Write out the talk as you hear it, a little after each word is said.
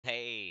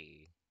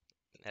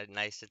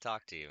Nice to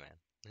talk to you, man.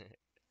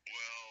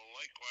 Well,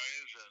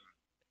 likewise, and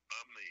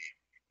I'm the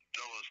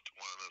dullest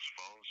one on this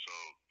phone, so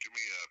give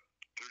me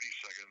 30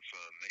 seconds,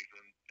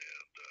 Nathan,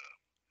 and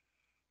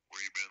where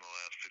you been the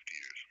last 50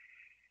 years?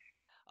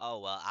 Oh,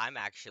 well, I'm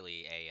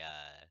actually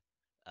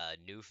a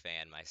new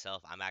fan myself.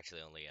 I'm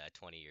actually only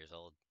 20 years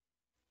old.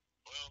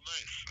 Well,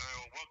 nice.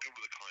 Well, welcome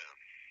to the clan.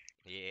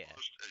 Yeah.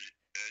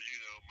 As you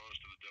know, most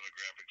of the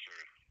demographics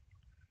are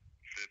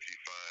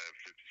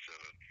 55,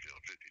 57,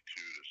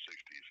 52 to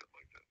 60, something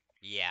like that.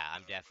 Yeah,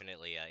 I'm Uh,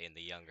 definitely in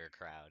the younger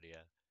crowd,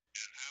 yeah.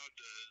 and how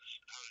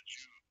did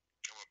you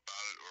come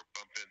about it, or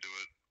bump into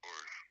it, or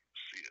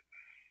see it?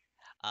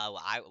 Well,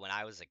 when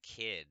I was a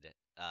kid,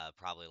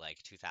 probably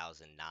like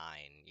 2009,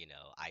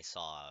 I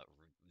saw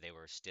they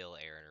were still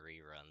airing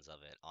reruns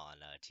of it on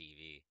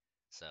TV.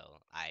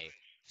 So I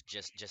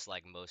Nice. just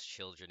like most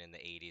children in the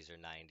 80s or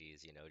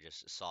 90s,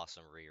 just saw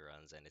some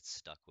reruns and it's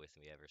stuck with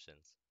me ever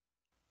since.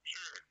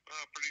 Sure.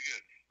 Pretty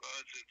good. Well,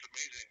 it's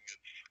amazing.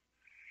 It's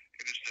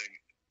interesting,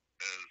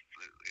 as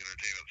the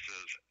entertainment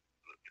says,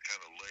 the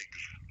kind of legs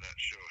that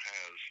show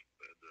has.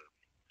 And,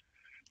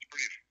 it's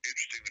pretty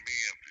interesting to me.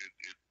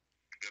 It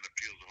then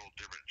appeals to whole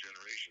different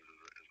generations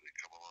as they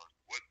come along.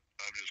 What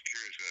I'm just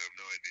curious. I have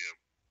no idea.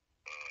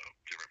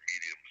 Different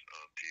mediums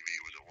on TV.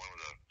 Was it one of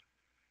the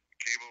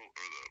cable,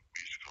 or the we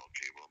used to call it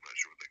cable? I'm not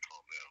sure what they call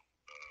them now.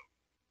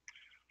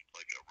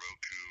 Like a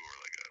Roku or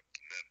like a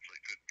Netflix.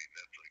 Couldn't be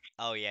Netflix.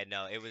 Oh yeah,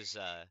 no, Or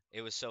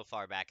it was so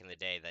far back in the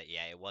day that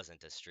yeah, it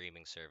wasn't a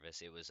streaming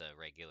service. It was a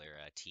regular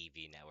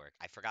TV network.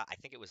 I forgot. I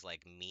think it was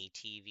like Me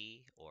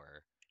TV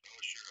or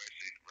oh, sure, I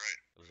see. Right.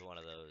 it was one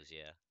of those,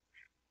 yeah.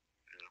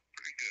 Yeah,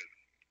 pretty good.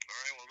 All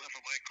right. Well, enough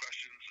of my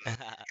questions.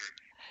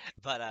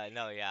 But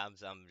no, yeah, I'm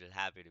just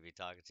happy to be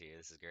talking to you.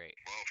 This is great.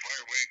 Well,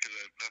 fire away, because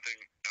nothing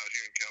out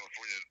here in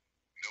California.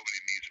 Nobody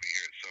needs me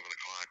here at 7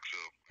 o'clock, so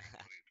I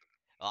got plenty of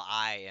time. Well,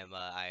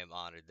 I am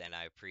honored and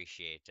I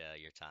appreciate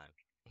your time.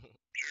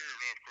 Sure,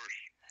 no, of course.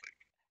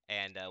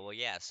 And well,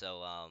 yeah.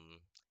 So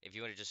if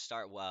you want to just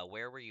start,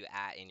 where were you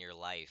at in your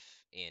life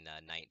in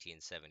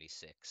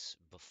 1976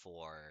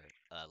 before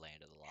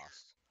Land of the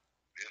Lost?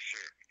 Yes,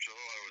 sir. So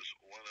I was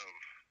one of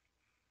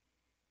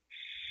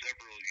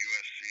several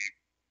USC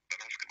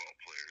basketball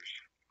players.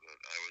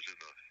 I was in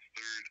the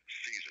third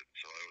season,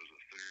 so I was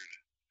the third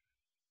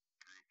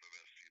group of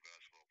SC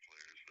basketball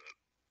players that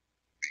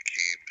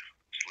became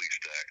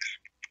Sleestaks,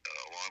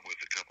 along with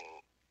a couple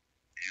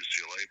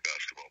UCLA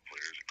basketball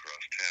players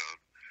across town.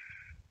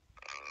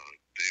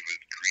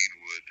 David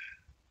Greenwood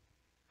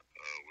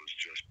was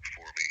just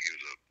before me. He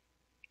was a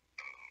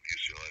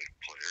UCLA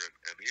player.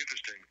 And the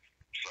interesting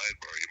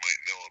sidebar you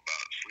might know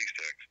about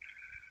Sleestaks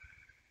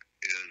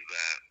is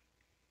that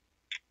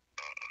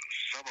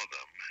some of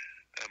them,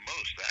 and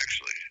most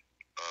actually,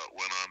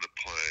 went on to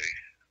play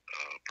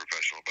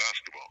professional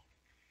basketball.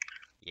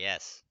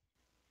 Yes.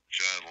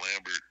 John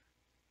Lambert,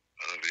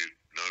 I don't know if you've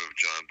known of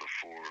John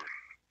before.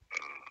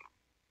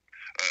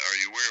 Are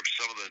you aware of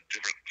some of the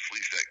different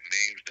Sleestak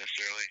names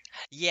necessarily?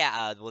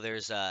 Yeah.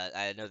 Well,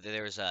 I know that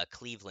there was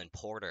Cleveland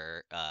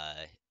Porter.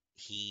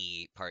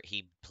 He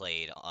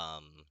played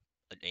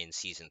in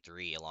season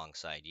 3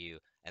 alongside you,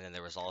 and then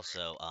there was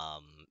also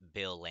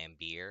Bill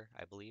Lambier,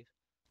 I believe.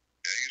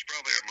 Yeah, he's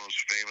probably our most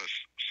famous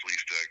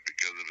Sleestak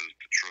because of his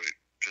Detroit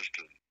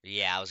Piston.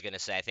 Yeah, I was gonna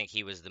say I think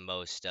he was the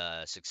most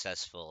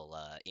successful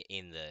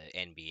in the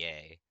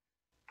NBA.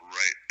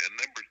 Right. And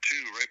number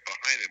two, right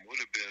behind him,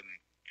 would have been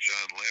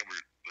John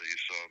Lambert that you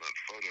saw in that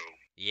photo.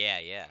 Yeah,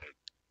 yeah.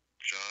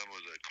 John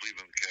was a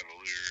Cleveland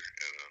Cavalier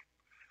and a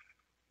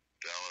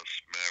Dallas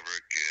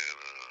Maverick, and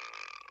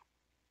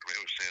maybe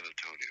it was San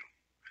Antonio.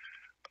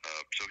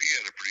 So he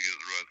had a pretty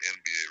good run,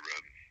 NBA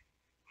run,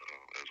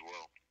 as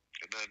well.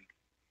 And then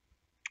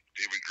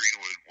David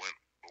Greenwood went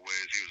away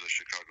as he was a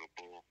Chicago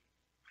Bull.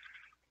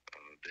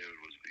 David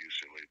was the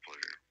UCLA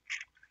player.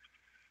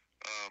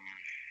 Um,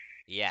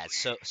 Yeah, it's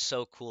Cleve,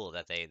 so cool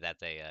that they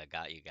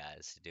got you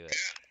guys to do it.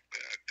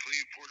 yeah,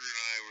 Cleve Porter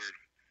and I were,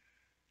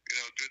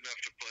 good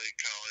enough to play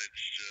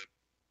college.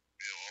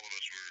 All of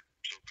us were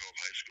so-called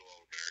high school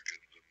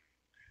All-Americans, and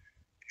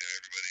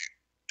everybody,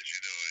 as you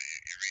know,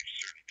 you reach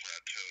certain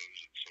plateaus,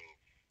 and so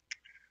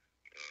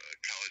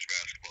college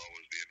basketball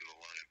was the end of the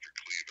line for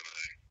Cleve and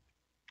I.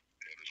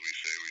 And as we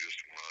say, we just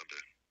went on to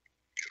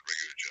get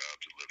regular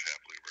jobs and live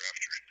happily ever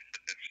after.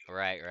 so,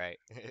 Right, right.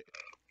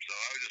 so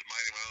I was just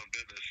minding my own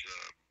business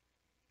uh,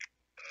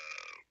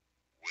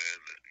 when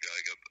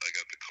I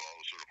got the call. It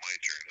was sort of my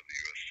turn of the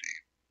USC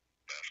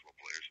basketball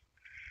players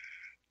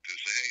to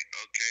say, hey,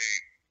 okay,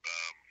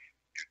 um,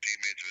 your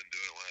teammates have been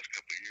doing it the last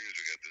couple of years.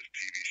 We got this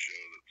TV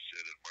show that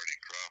Sid and Marty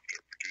Croft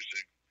are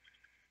producing.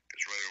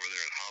 It's right over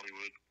there in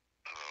Hollywood.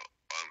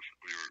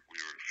 We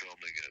were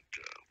filming at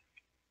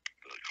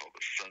called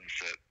the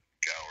Sunset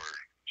Gower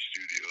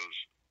Studios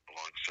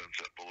along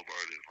Sunset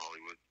Boulevard in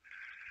Hollywood.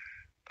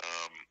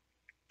 Um,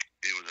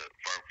 it was a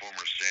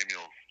former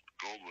Samuel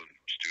Goldwyn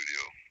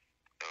studio,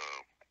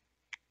 um,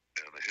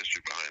 and the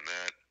history behind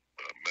that.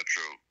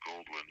 Metro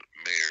Goldwyn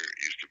Mayer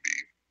used to be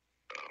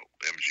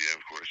MGM,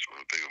 of course, one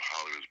of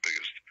Hollywood's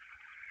biggest.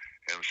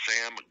 And and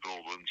Sam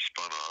Goldwyn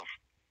spun off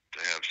to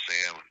have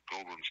Sam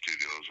Goldwyn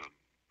Studios, and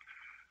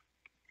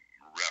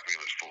wrapping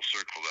this full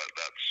circle,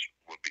 that's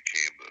what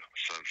became the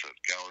Sunset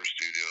Gower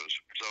Studios.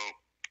 So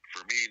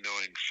for me,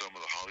 knowing some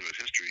of the Hollywood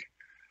history,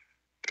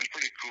 it was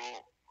pretty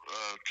cool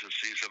to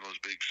see some of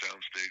those big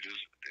sound stages,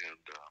 and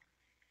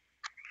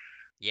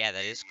Yeah,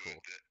 that we is would,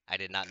 cool. I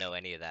did not know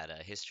and any of that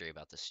history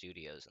about the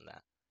studios and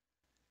that.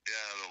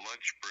 yeah, the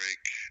lunch break.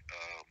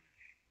 Um,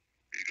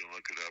 you can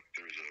look it up.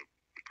 There's a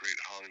great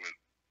Hollywood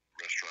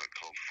restaurant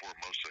called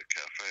Formosa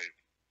Cafe.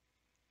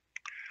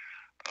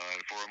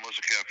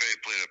 Formosa Cafe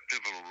played a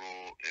pivotal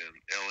role in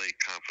L.A.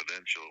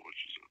 Confidential,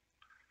 which is a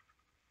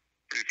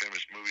pretty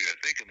famous movie, I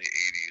think in the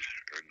 80s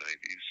or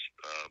 90s.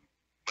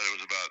 But it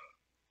was about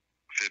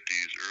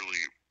 50s,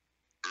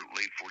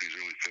 late 40s,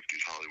 early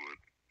 50s Hollywood.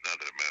 Not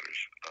that it matters.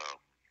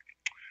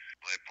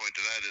 My point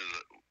to that is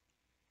that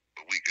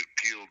we could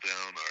peel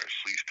down our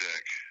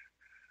Sleestak.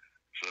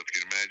 So if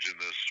you can imagine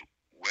this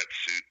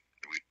wetsuit,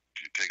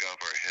 you take off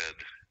our head,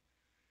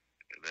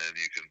 and then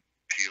you can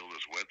peel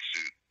this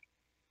wetsuit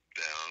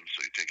down.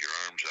 So you take your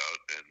arms out,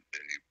 and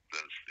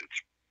then it's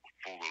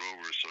folded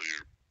over, so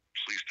you're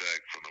Sleestak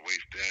from the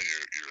waist down.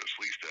 You're a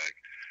Sleestak,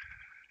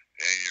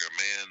 and you're a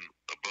man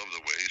above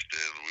the waist.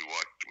 And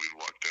we'd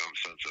walk down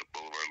Sunset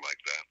Boulevard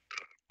like that.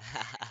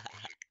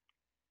 Formosa,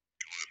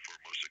 go to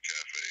Formosa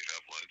Cafe,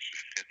 have lunch,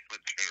 and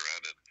then turn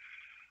around and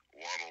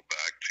waddle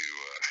back to.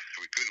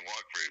 We couldn't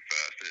walk very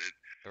fast.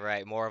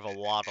 Right, more of a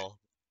waddle.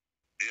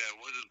 Yeah, it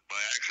wasn't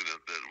by accident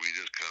that we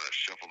just kind of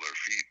shuffled our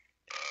feet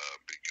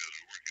because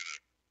we weren't going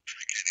to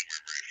get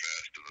anywhere very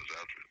fast in those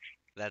outfits.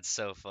 That's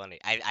so funny.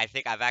 I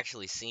think I've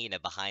actually seen a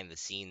behind the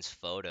scenes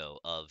photo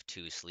of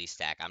two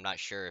Sleestak. I'm not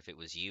sure if it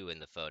was you in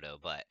the photo,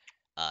 but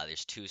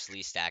there's two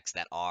Sleestaks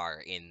that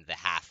are in the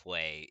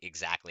halfway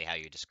exactly how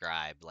you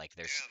described. Like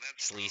there's Yeah, and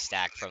that's probably, Sleestak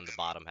I think from the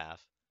bottom half.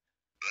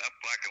 that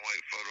black and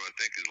white photo I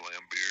think is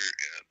Lambert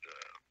and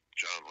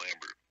John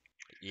Lambert.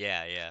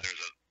 Yeah, And yeah.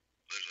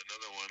 there's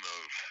another one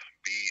of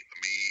me,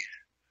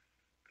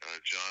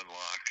 John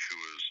Locke, who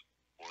was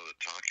one of the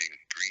talking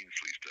green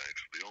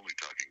Sleestaks, the only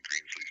talking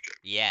green Sleestak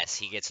Yes,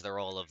 on he the gets the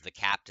role of the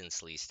Captain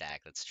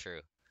Sleestak. That's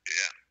true.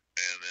 yeah,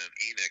 and then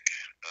Enoch.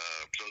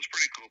 So it's a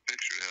pretty cool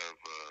picture to have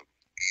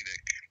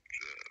Enoch,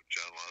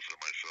 John Lawson,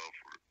 and myself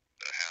were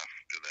a half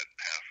in that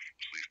half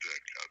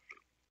Sleestak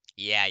outfit.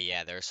 Yeah,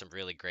 yeah, there are some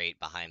really great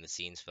behind the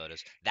scenes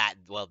photos. That,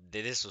 well,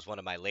 this was one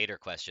of my later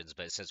questions,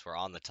 but since we're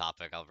on the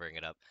topic, I'll bring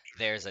it up. Sure.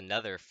 There's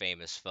another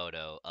famous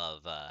photo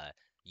of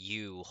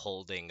you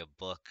holding a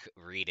book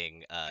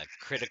reading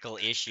critical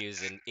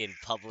issues in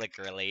public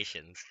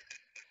relations,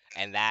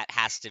 and that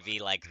has to be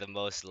like the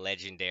most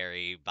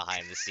legendary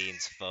behind the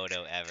scenes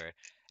photo ever.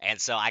 And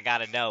so I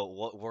gotta know,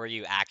 what were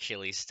you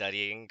actually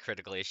studying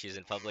critical issues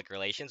in public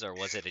relations, or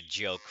was it a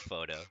joke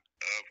photo?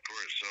 Of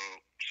course. So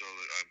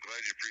I'm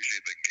glad you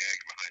appreciate the gag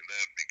behind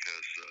that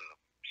because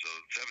so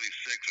in '76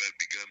 I'd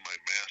begun my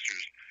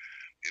master's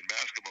in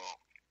basketball.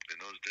 In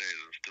those days,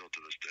 and still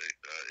to this day,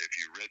 if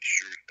you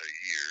redshirt a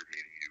year,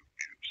 meaning you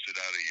sit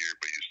out a year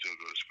but you still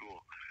go to school.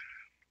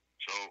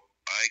 So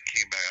I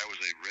came back. I was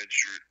a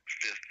redshirt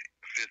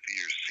fifth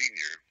year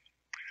senior,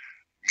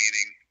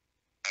 meaning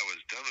I was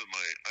done with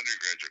my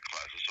undergraduate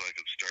classes, so I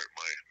could start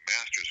my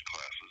master's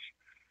classes.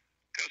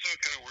 Because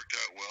it kind of worked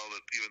out well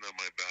that even though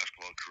my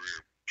basketball career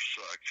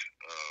sucked,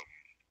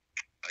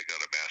 I got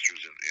a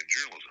master's in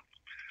journalism.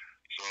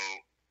 So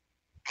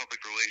public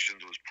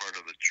relations was part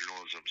of the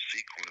journalism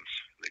sequence,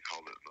 they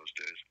called it in those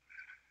days.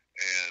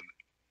 And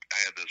I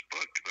had this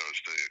book that I was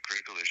studying,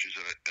 critical issues,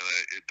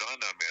 it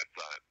dawned on me. I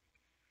thought,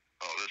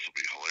 oh, this will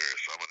be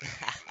hilarious. I'm going to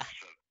ask this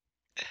set.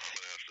 I'm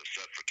going to ask the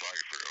set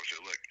photographer. I would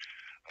say, look,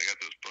 I got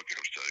this book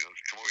I'm studying.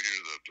 Let's come over here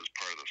to this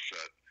part of the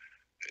set.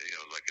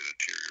 Like an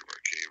interior of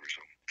our cave or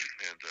something.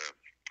 And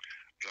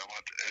I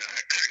want to,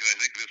 I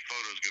think this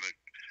photo is going to.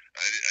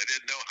 I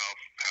didn't know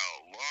how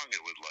long it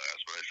would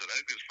last, but I said I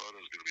think this photo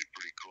is going to be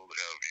pretty cool to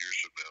have years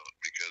from now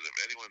because if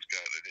anyone's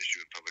got an issue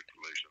in public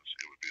relations,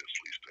 it would be a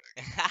Sleestak.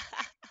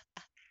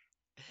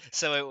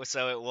 So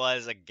it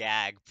was a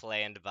gag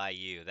planned by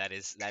you. That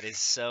is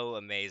so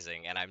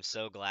amazing, and I'm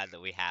so glad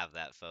that we have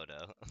that photo.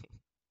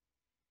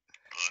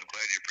 Well, I'm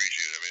glad you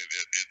appreciate it. I mean,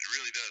 it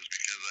really does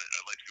because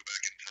I'd like to go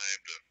back in time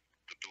to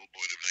the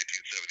billboard of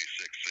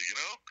 1976. So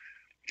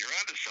you're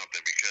onto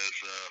something because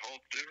whole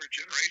different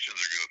generations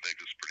are going to think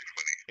this is pretty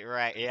funny.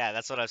 Right, yeah,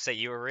 that's what I was saying.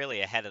 You were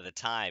really ahead of the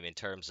time in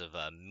terms of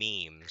Right.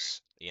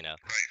 memes, you know.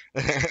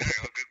 Right. Exactly.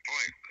 Oh, good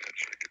point.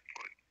 That's a good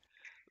point.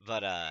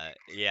 But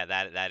yeah,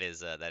 that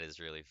is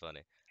really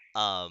funny.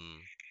 Um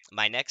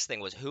my next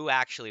thing was, who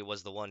actually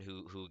was the one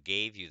who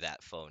gave you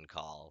that phone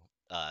call?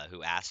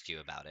 Who asked you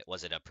about it?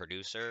 Was it a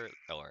producer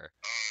or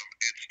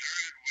It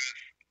started with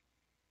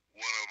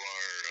one of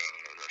our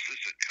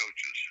assistant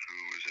coaches who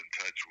was in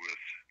touch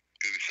with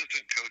the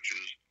assistant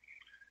coaches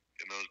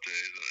in those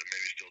days, and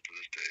maybe still to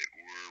this day,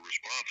 were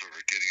responsible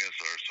for getting us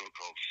our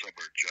so-called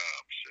summer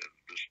jobs. And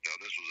this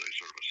was a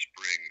sort of a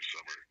spring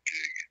summer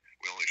gig.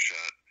 We only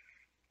shot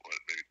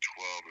maybe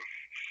 12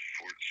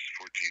 or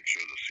 14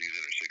 shows a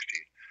season or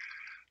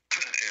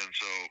 16, and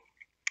so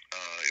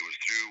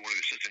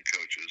assistant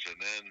coaches, and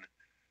then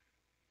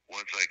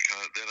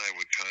then I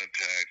would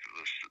contact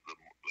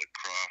the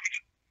Croft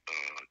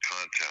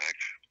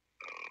contact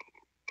uh,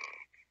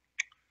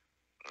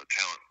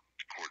 talent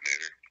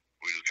coordinator,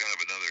 which is kind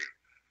of another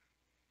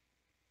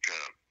kind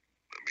of,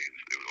 I mean,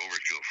 it was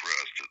overkill for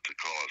us to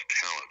call us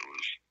talent. It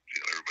was,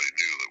 everybody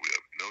knew that we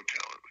have no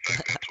talent. In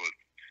fact, that's what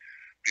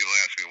people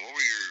ask me,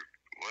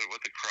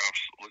 what the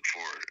Crofts look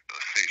for?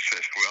 I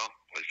said, well,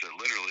 I said,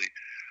 literally,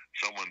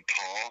 someone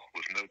tall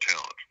with no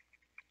talent.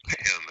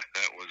 And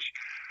that was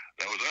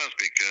us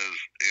because,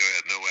 I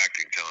had no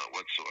acting talent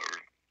whatsoever.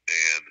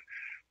 And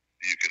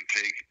you can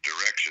take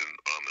direction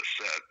on the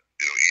set,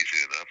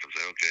 easy enough and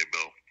say, okay,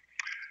 Bill,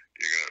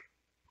 you're going to,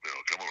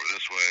 come over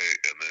this way.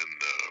 And then,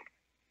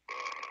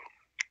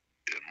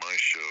 in my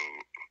show,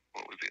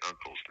 what was the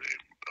uncle's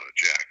name?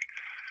 Jack.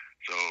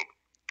 So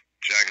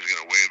Jack is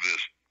going to wave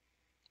this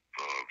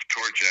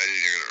torch at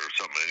you, or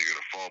something, and you're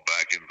going to fall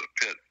back into the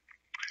pit.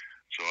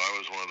 So I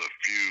was one of the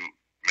few,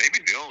 maybe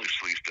the only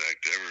Sleestak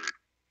to ever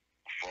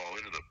fall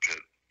into the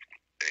pit.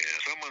 And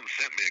someone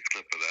sent me a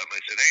clip of that, and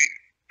I said, hey,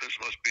 this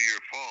must be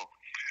your fall.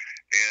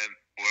 And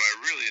what I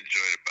really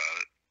enjoyed about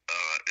it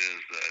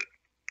is that,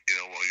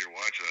 while you're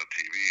watching on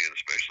TV, and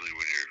especially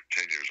when you're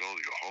 10 years old,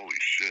 you go, holy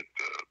shit,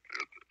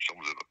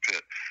 someone's in the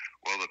pit.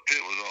 Well, the pit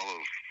was all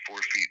of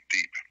 4 feet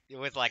deep.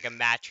 With like a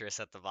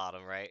mattress at the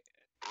bottom, right?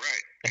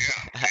 Right,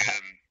 yeah.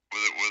 And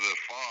with a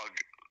fog,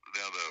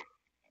 now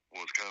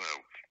was kind of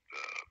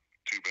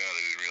too bad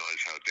I didn't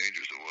realize how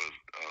dangerous it was,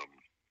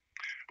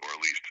 or at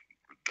least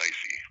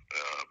dicey.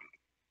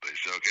 They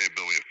said, okay,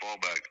 Bill, when you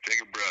fall back, take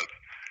a breath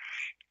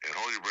and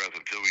hold your breath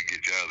until we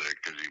get you out of there,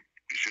 because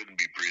you shouldn't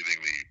be breathing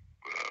the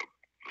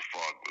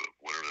fog,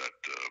 whatever that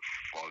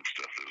fog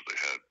stuff is they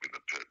had in the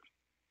pit.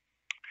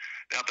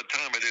 Now, at the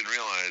time, I didn't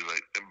realize, but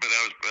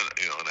I was,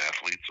 an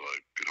athlete, so I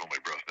could hold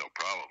my breath no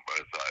problem.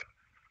 But I thought,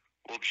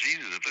 well,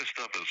 Jesus, if this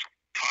stuff is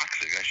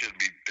toxic, I shouldn't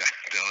be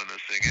down in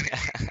this thing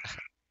anyway.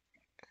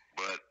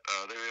 But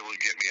they were able to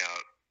get me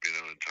out,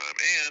 in time.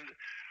 And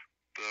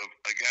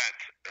I got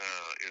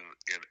in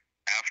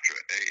AFTRA,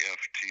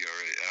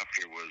 AFTRA.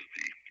 AFTRA was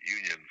the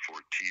union for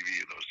TV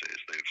in those days.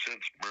 They've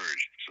since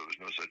merged, so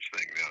there's no such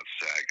thing now. It's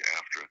SAG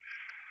AFTRA.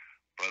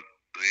 But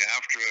the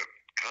AFTRA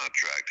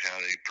contract had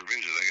a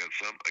provision. I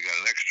got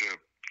an extra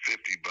 $50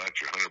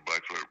 or $100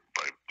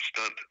 by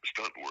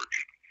stunt work.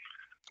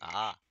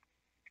 Ah.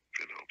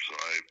 So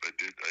I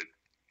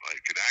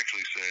could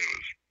actually say I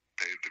was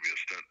paid to be a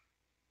stunt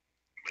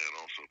man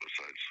also,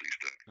 besides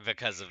Sleestak.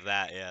 Because of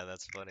that, yeah,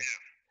 that's funny. Yeah.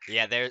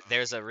 Yeah,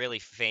 there's a really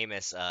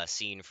famous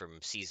scene from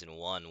season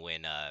one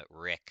when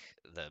Rick,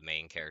 the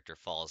main character,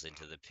 falls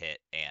into the pit,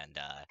 Oh,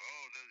 does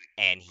he?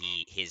 and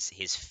Oh,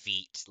 his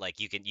feet, like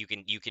you can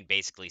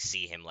basically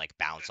see him like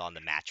bounce on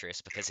the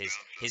mattress because yeah,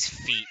 his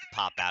bouncing. feet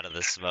pop out of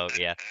the smoke.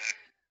 Yeah.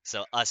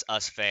 So us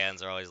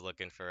fans are always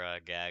looking for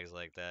gags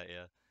like that.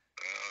 Yeah.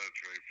 Oh,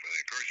 that's very funny.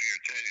 Of course, when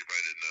you're 10, you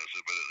probably didn't notice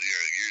it, but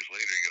years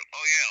later, you go,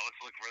 oh, yeah,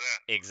 let's look for that.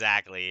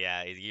 Exactly.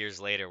 Yeah. Years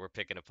later, we're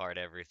picking apart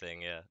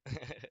everything. Yeah. That's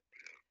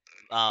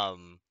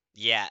funny.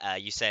 Yeah,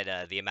 you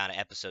said the amount of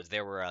episodes.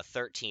 There were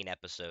 13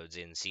 episodes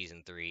in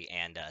season three,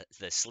 and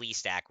the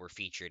Sleestak were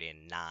featured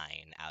in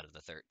 9 out of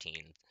the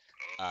 13.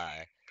 Oh, Uh,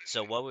 I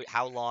so see.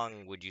 how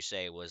long would you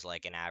say was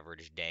like an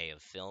average day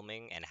of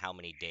filming, and how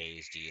many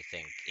days do you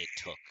think it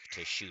took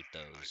to shoot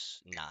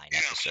those 9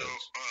 episodes? It's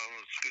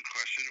a good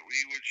question.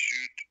 We would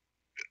shoot,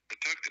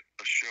 it took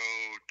a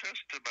show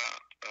just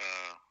about 5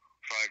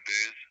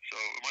 days, so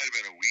it might have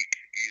been a week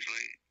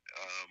easily.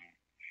 Um,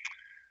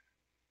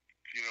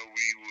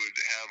 we would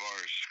have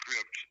our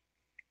script,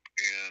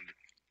 and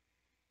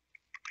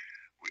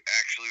we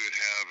actually would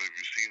have, if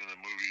you've seen in the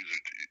movies,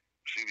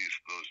 see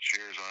those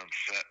chairs on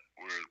set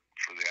where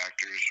for the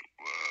actors,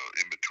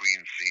 in between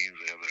scenes,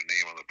 they have their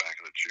name on the back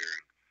of the chair.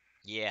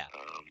 Yeah.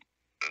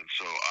 And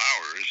so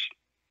ours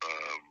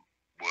um,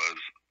 was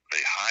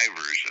a high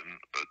version,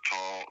 a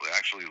tall,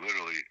 actually,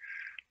 literally,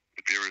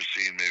 if you ever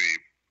seen maybe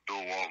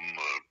Bill Walton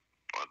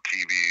on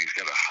TV, he's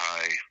got a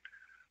high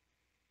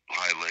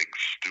leg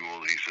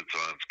stool that he sits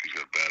on. He's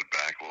got a bad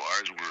back. Well,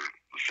 ours were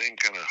the same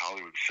kind of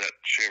Hollywood set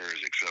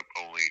chairs, except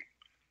only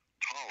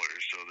taller,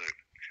 so that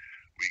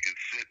we could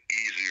sit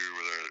easier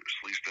with our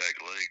Sleestak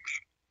legs,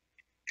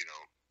 you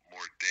know,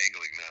 more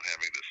dangling, not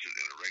having to sit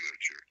in a regular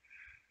chair.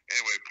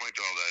 Anyway, point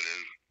to all that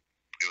is,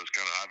 it was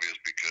kind of obvious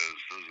because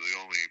those are the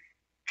only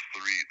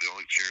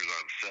chairs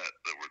on set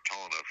that were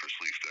tall enough for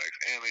Sleestaks,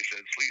 and they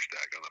said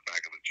Sleestak on the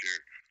back of the chair.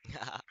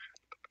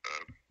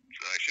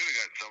 I should have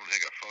gotten someone to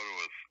take a photo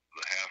with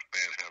the half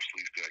band, half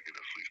Sleestak in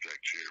a Sleestak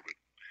chair, but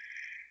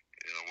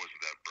it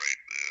wasn't that bright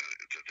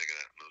to think of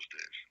that in those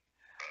days.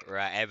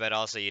 Right, but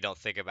also you don't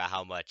think about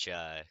how much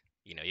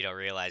you don't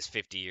realize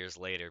 50 years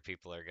later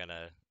people are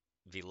gonna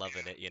be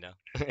loving Yeah, it.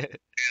 and it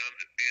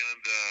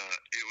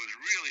was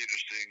really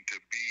interesting to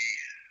be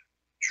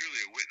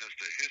truly a witness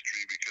to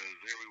history, because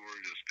there we were,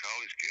 just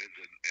college kids,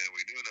 and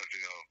we knew enough to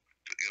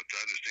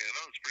understand.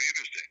 Oh, it's pretty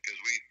interesting because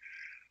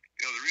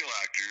the real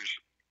actors,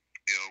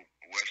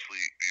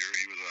 Wesley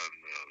Urie, he was on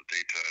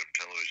daytime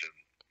television,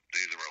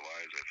 Days of Our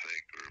Lives, I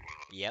think, or one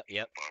of Yep,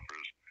 yep. soap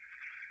operas.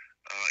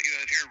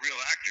 And here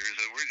real actors,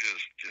 and we're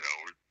just,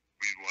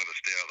 we want to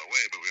stay out of the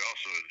way, but we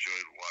also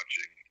enjoyed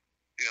watching,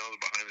 the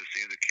behind the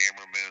scenes, the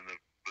cameraman,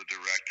 the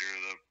director,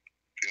 the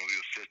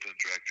assistant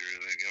director,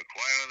 and then,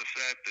 quiet on the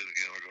set, and,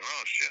 we're going,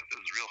 oh shit, this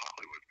is real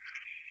Hollywood.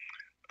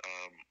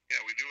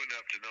 Yeah, we knew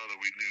enough to know that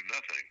we knew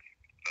nothing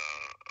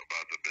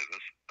about the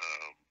business,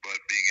 but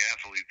being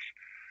athletes,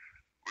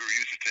 we were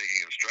used to taking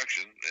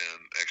instruction and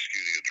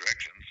executing a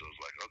direction, so it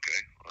was like, okay,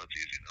 well, that's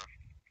easy enough.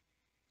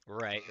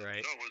 Right,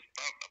 right. So it was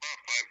about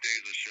 5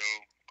 days a show.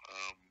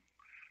 Um,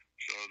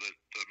 so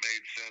that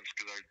made sense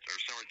because our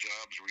summer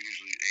jobs were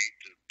usually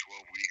 8 to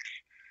 12 weeks.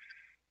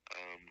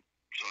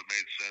 So it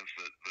made sense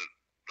that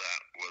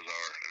was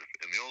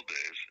in the old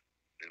days,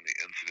 in the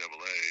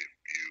NCAA,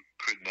 you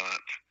could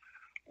not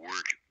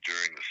work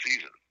during the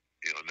season.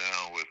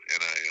 Now with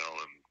NIL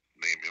and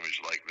name, image,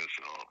 likeness,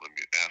 and all, I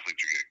mean,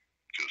 athletes are getting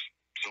just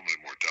so many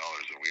more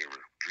dollars than we ever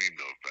dreamed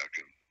of back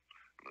in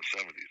the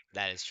 70s.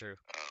 That is true.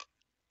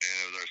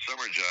 And with our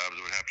summer jobs,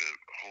 it would have to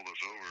hold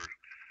us over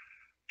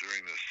during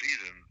the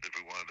season if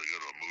we wanted to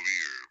go to a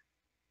movie or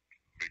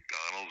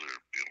McDonald's or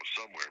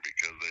somewhere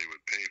because they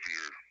would pay for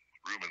your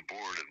room and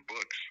board and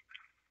books.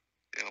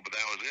 But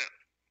that was it.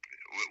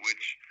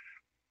 Which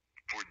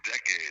for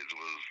decades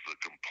was the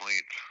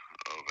complaint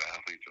of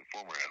athletes and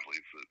former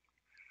athletes that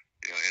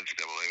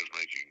NCAA was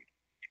making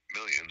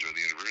millions or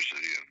the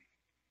university, and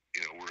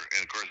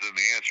and of course then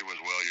the answer was,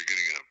 well, you're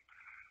getting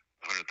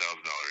 $100,000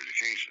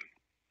 education.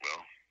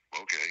 Well,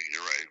 okay,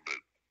 you're right, but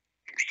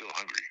we're still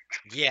hungry.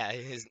 Yeah,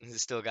 he's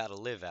still got to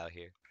live out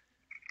here.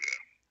 Yeah,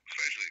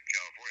 especially in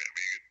California. I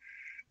mean,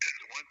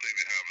 it's one thing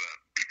to have that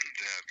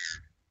to have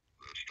your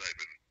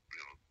stipend,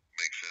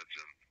 make sense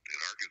in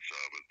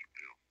Arkansas, but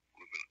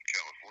living in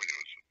California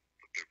is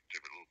a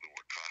little bit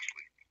more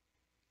costly.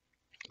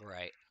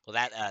 Right. Well,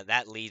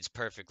 that leads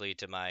perfectly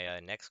to my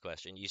next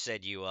question. You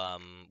said you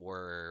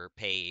were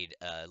paid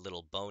a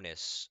little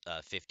bonus,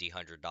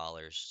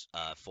 $5,000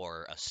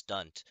 for a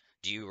stunt.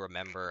 Do you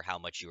remember how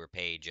much you were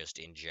paid just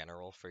in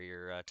general for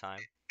your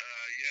time?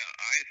 Yeah,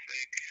 I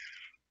think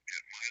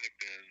it might have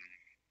been,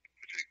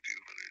 I think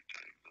 200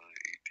 times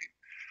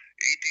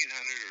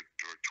 1800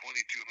 or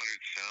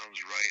 2200 sounds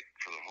right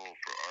for the whole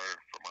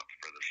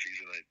for the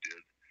season I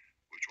did,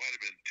 which might have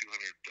been $200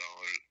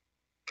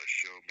 a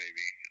show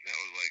maybe, and that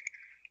was like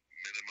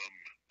minimum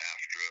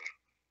AFTRA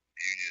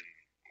union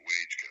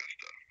wage kind of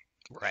stuff.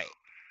 So, Right.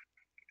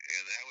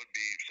 and that would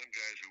be some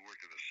guys who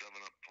worked at a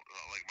Seven Up,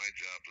 like my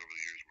jobs over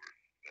the years were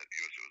at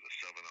US. It was a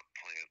Seven Up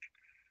plant,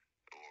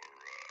 or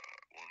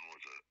one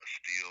was a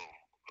steel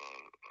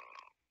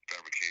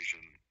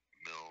fabrication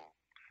mill.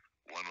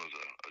 One was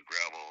a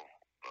gravel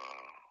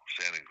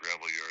sand and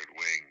gravel yard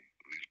weighing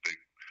these big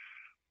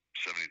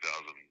 70,000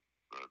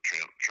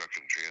 trucks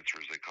and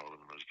transfers they called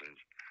them in those days.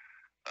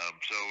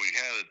 So we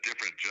had a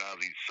different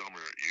job each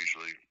summer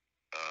usually.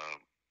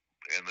 Um,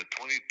 and the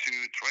 2,500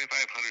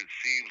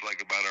 seems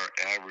like about our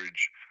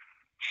average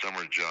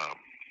summer job.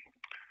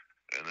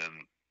 And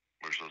then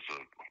we're supposed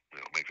to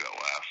make that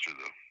last through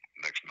the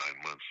next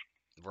 9 months.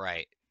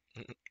 Right.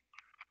 Yeah.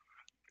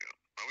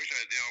 I wish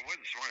I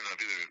wasn't smart enough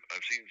either.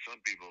 I've seen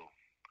some people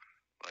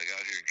like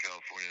out here in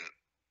California.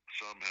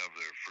 Some have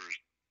their first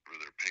or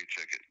their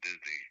paycheck at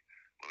Disney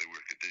when they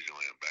worked at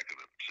Disneyland back in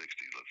the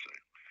 '60s, let's say.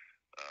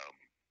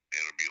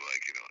 And it'd be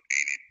like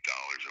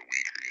 $80 a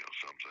week or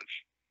some such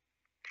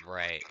for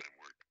part Right. time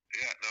work.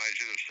 Yeah, no, I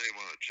should have saved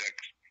one of the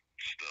checks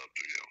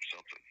stubs or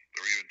something,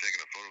 or even taken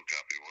a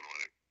photocopy of one of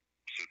my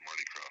Sid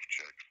Marty Croft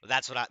checks.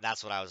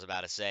 That's what I was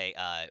about to say.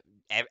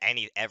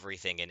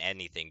 Everything and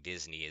anything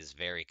Disney is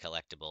very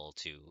collectible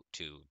to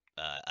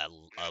a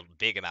Yeah.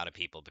 big amount of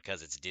people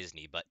because it's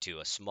Disney, but to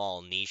a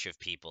small niche of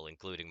people,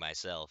 including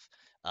myself,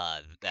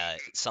 Oh,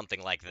 good. something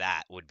like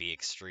that would be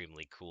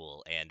extremely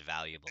cool and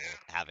valuable. Yeah,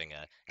 Having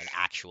an yeah.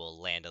 actual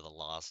Land of the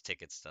Lost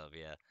ticket stub,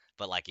 yeah.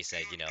 But like you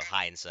said,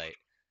 hindsight.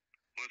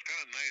 What's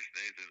kind of nice,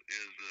 Nathan,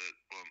 is that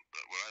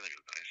what I think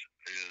is nice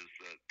is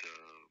that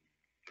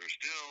there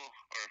still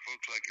are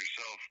folks like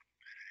yourself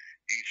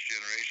each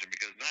generation,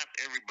 because not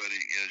everybody,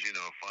 as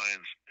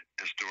finds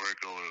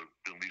historical or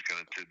these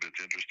kind of tidbits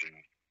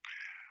interesting,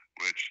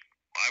 which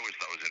I always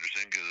thought was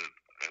interesting because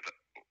I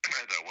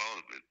thought,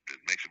 well,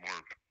 it makes it more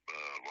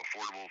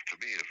affordable to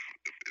me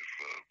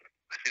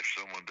if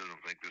someone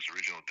doesn't think this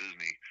original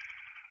Disney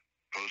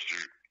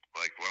poster,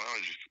 like when I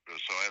was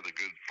so I had the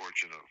good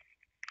fortune of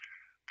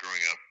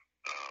growing up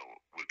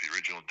with the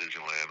original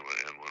Disneyland,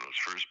 and when it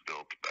was first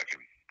built back in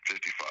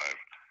 '55.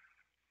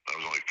 I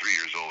was only 3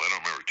 years old. I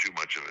don't remember too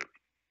much of it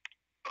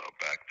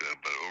back then,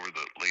 but over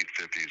the late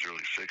 '50s,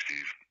 early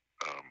 '60s,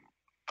 um,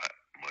 I,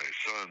 my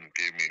son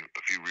gave me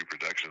a few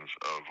reproductions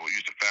of what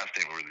used to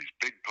fascinate me were these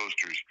big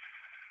posters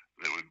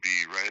that would be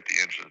right at the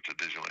entrance to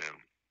Disneyland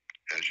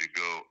as you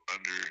go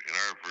under, in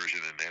our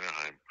version in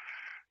Anaheim,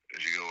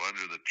 as you go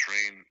under the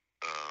train,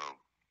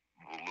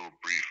 a little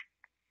brief,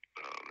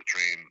 the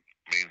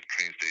main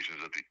train stations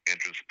at the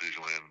entrance to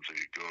Disneyland. So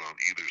you go on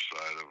either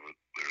side of it.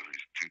 There's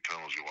these two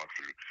tunnels you walk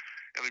through,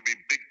 and there'd be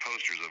big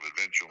posters of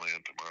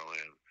Adventureland,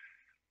 Tomorrowland,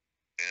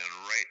 and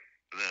right.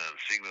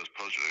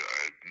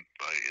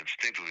 I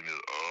instinctively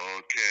knew,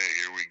 okay,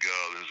 here we go.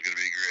 This is going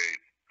to be great.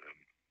 And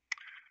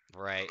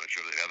I'm Right. not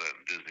sure they have that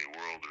in Disney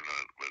World or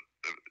not, but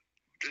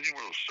Disney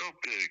World is so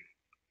big.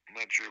 I'm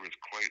not sure if it's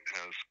quite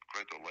has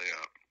quite the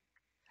layout.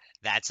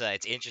 That's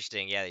it's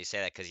interesting, yeah, that you say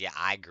that because yeah,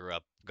 I grew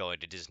up going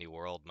to Disney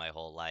World my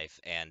whole life,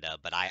 and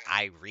but Yeah.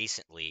 I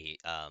recently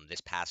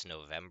this past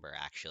November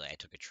actually I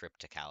took a trip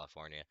to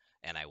California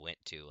and I went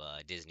to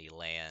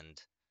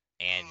Disneyland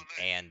Oh, nice.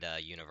 and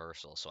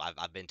Universal. So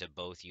I've been to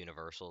both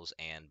Universals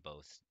and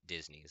both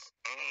Disney's.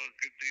 Oh,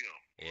 good deal.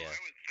 Well, Yeah, I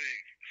would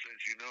think,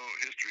 since you know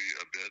history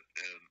a bit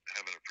and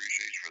have an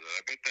appreciation for that,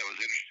 I bet that was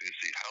interesting to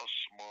see how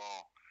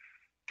small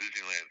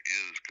Disneyland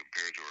is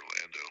compared to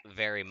Orlando.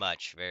 very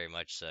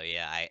much so.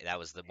 Yeah, I that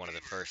was the one We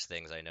of the were, first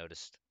things I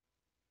noticed.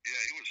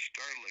 yeah, it was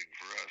startling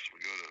for us. We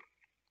go to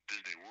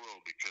Disney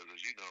World because,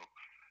 as you know,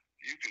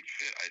 you could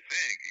fit, I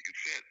think, you could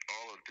fit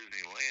all of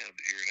Disneyland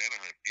here in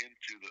Anaheim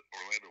into the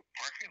Orlando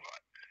parking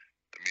lot.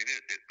 I mean,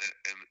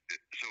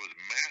 so it was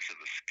massive.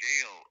 The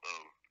scale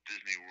of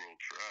Disney World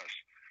for us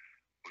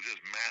was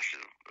just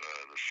massive.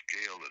 The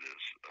scale that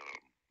is.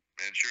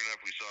 And sure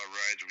enough, we saw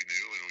rides we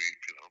knew, and we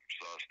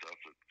saw stuff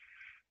that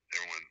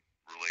everyone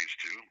relates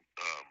to.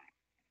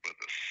 But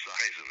the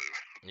size of it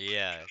was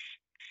Yeah. just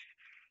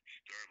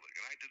startling.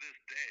 And to this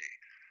day,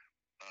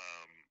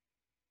 um,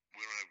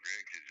 we don't have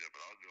grandkids yet,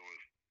 but I'll go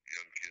with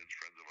young kids,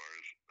 friends of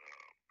ours.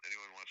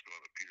 Anyone who wants to go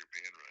on the Peter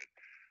Pan ride,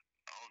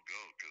 I'll go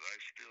because I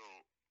still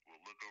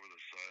will look over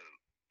the side.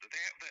 Did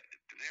they have that?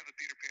 Did they have the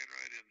Peter Pan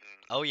ride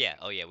Oh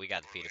yeah, we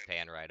got the Peter Orlando?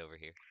 Pan right over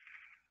here.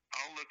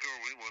 I'll look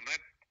over when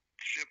that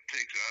ship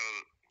takes out of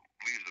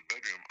leaves the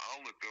bedroom.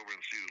 I'll look over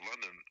and see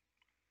London.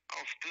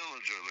 I'll still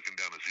enjoy looking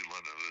down to see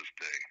London to this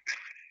day.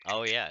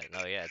 Oh yeah,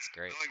 no, yeah, it's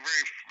great. Knowing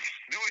very,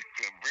 knowing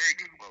very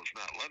good, well, it's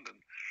not London,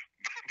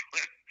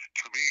 but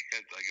to me, I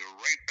go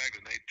right back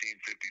to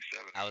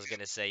 1957. I was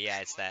gonna say, yeah,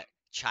 There's it's that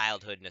London.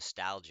 childhood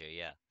nostalgia.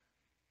 Yeah,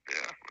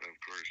 Yeah, of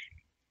course.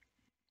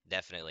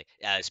 definitely.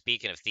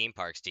 Speaking of theme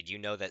parks, did you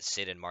know that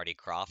Sid and Marty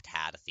Krofft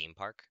had a theme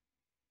park?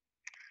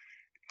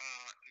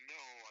 No,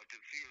 I can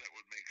see where that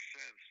would make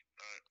sense.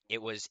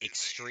 It was Is it in?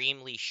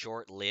 extremely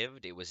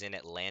short-lived. It was in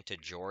Atlanta,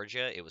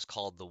 Georgia. It was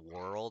called The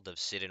World of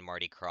Sid and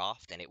Marty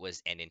Krofft, and it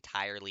was an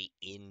entirely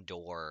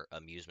indoor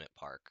amusement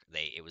park.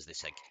 It was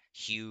this like Oh,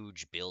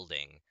 huge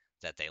building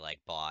that they like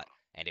bought,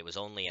 and it was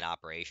only in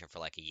operation for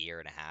like a year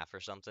and a half or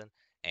something.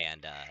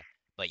 And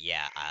but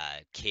yeah,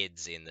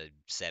 kids in the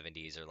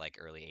 70s or like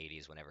early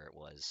 80s, whenever it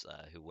was,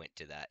 who went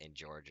to that in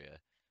Georgia,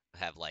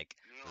 have like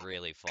you know,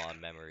 really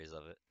fond memories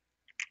of it.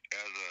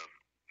 as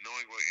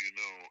knowing what you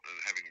know and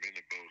having been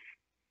to both,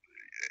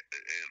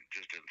 and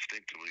just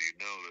instinctively, you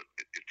know that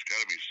it's got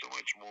to be so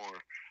much more.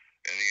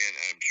 And again,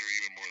 I'm sure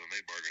even more than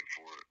they bargained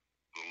for.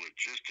 The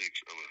logistics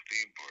of a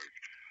theme park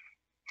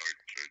are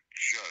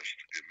just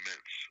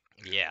immense,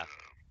 Yeah.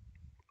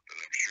 and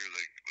I'm sure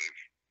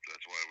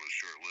that's why it was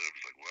short lived.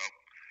 It's like, well,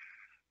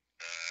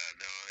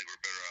 no, I think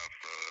we're better off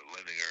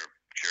lending our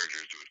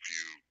characters to a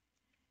few.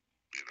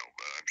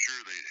 I'm sure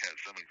they had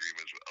some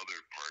agreements with other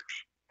parks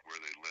where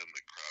they lend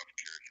the crop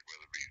character,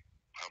 whether it be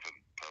Puff and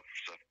Puff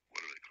stuff. What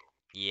do they call it?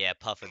 Yeah,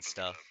 Puff and Puff and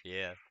stuff. Stuff,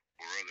 Yeah.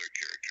 or other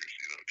characters,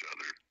 to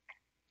other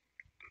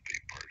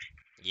theme parks.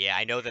 Yeah,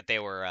 I know that they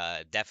were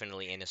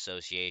definitely in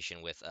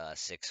association with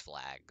Six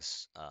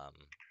Flags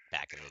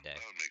back in Yeah, the day.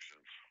 that would make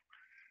sense.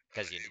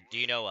 Because It do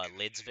you was know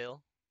interesting.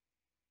 Lidsville?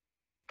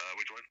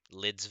 Which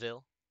one?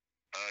 Lidsville?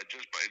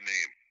 Just by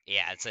name.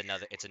 Yeah, I'm not sure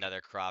it's what that.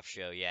 another crop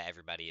show. Yeah,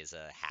 everybody is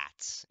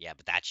hats. Yeah,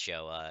 but that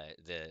show,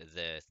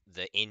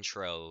 the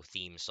intro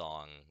theme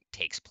song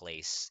takes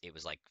place. It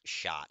was like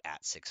shot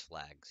at Six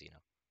Flags.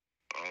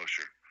 Oh,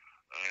 sure.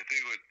 I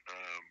think what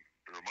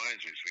it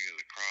reminds me, speaking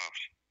of the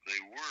crops,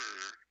 they were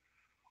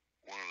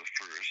one of the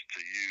first to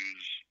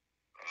use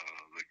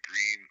the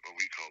green, what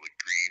we call the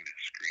green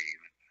screen,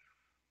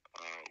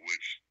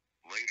 which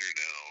later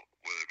now,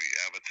 whether it be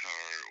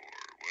Avatar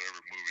or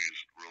whatever movies,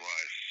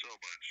 rely so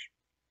much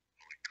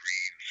on the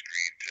green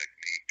screen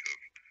technique of,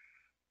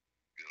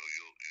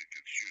 you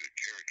can shoot a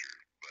character,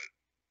 but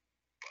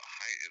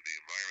behind the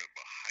environment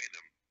behind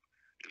them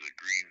is a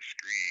green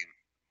screen,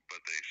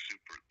 but they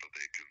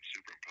can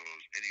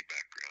superimpose any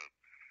background,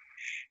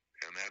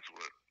 and that's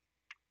what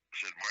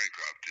Sid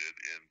Mycroft did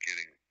in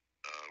getting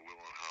Will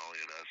and Holly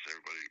and us,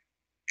 everybody,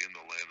 in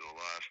the land of the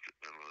lost,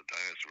 and when the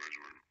dinosaurs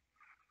were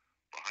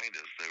behind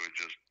us,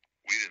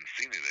 we didn't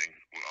see anything.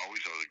 We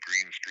always saw the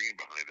green screen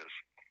behind us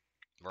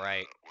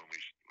Right. when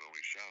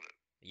we shot it.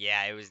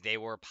 Yeah, it was they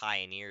were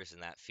pioneers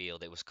in that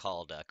field. It was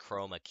called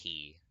chroma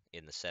key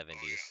in the Oh yeah,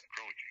 70s.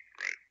 chroma key,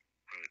 right,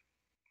 right.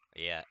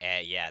 Yeah,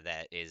 yeah,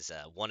 that is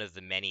one of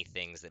the many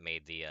things that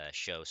made the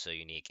show so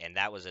unique. And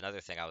that was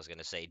another thing I was going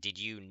to say. Did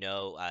you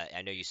know?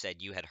 I know you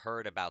said you had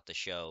heard about the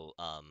show,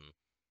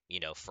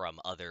 from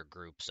other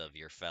groups of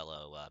your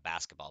fellow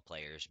basketball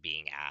players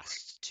being Right.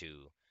 asked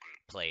to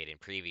play it in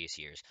previous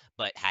years.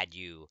 But had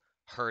you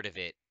heard of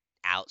it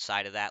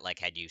outside of that? Like,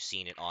 had you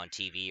seen it on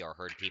TV or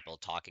heard people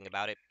talking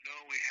about it? No,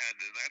 we had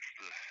to.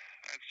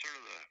 That's sort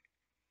of the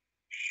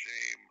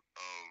shame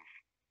of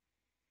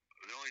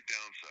the only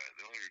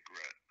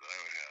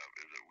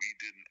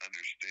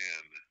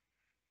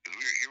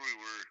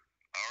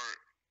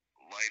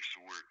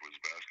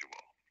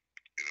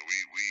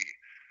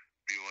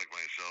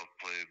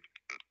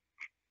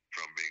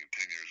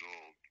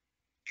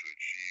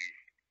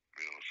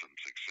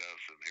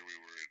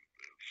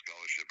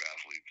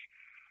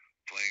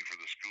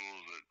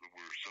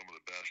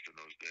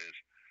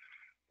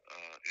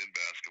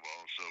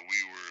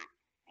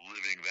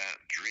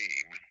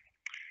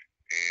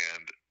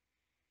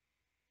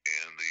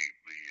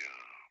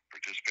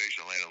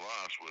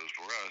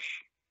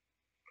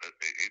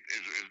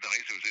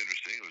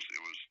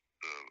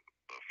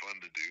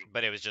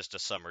But it was just a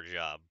summer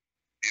job.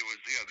 It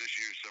was, yeah, this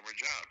year's summer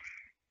job.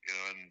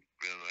 And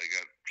I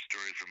got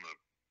stories from the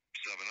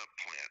Seven Up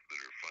plant that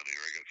are funny,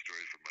 or I got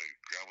stories from my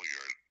gravel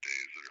yard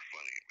days that are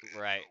funny. And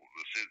Right.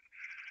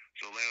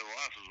 so Land of the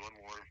Lost was one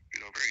more,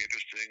 very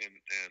interesting.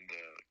 And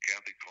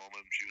Kathy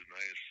Coleman, she was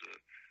nice,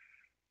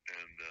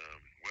 and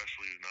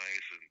Wesley was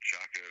nice, and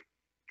Chaka,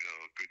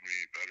 couldn't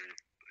be better.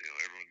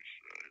 Everyone's.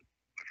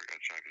 I forgot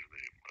Chaka's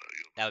name.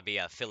 You'll That know. would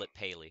be Philip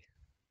Paley.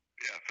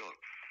 Yeah,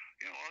 Philip.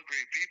 All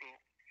great people.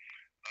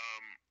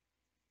 Um,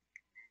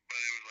 but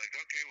it was like,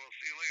 okay, well,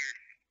 see you later.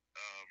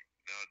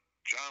 Now,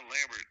 John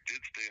Lambert did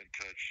stay in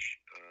touch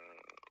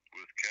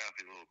with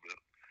Kathy a little bit,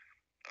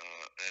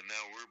 and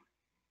now we're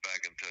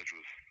back in touch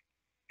with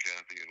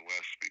Kathy and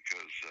Wes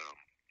because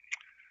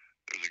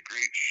there's a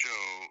great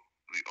show,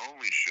 the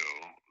only show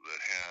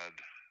that had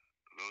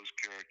those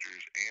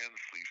characters and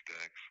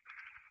Sleestaks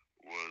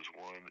was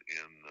one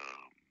in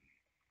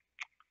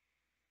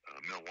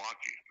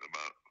Milwaukee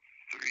about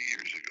 3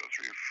 years ago,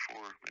 3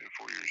 or 4, maybe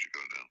 4 years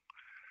ago now.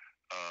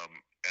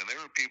 And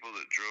there were people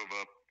that drove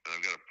up, and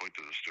I've got to point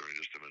to the story in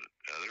just a minute.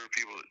 There were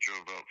people that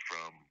drove up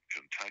from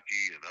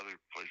Kentucky and other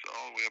places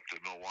all the way up to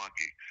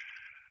Milwaukee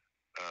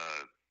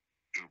uh,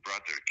 who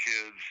brought their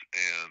kids.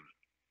 And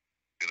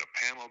in a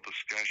panel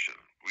discussion,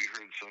 we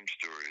heard some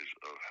stories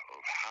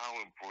of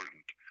how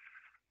important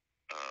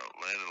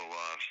Land of the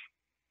Lost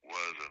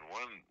was, and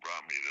one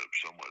brought me to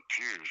somewhat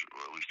tears,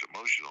 or at least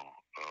emotional,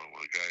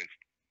 when a guy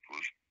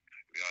was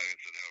in the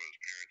audience and how his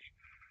parents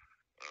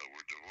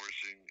were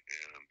divorcing,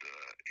 and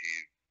he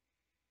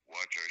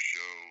watched our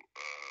show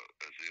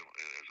as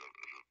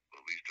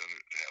at least to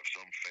have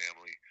some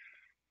family,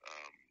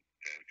 um,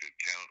 and could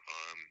count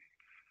on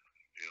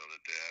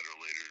the dad or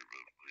later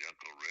the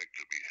Uncle Rick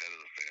to be head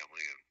of the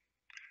family and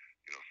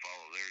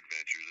follow their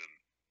adventures, and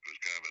it was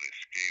kind of an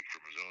escape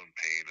from his own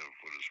pain of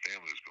what his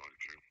family was going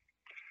through.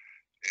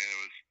 And it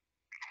was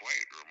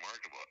quite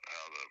remarkable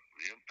how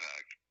the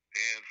impact,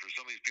 and for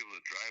some of these people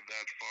to drive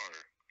that far,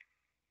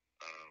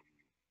 um,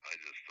 I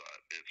just thought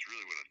it's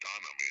really when it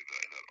dawned on me that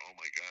I thought, oh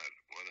my God,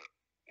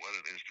 what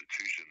an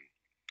institution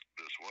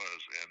this was.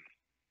 And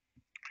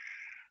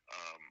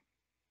um,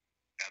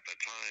 at the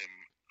time,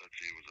 let's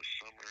see, it was a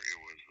summer, it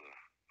was the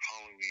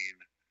Halloween,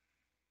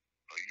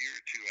 a year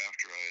or two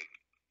after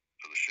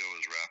the show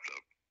was wrapped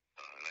up,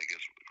 and I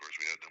guess of course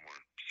we had no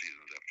more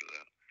seasons after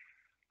that.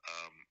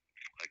 Um,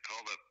 I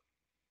called up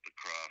the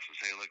Crofts and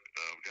say, hey, look,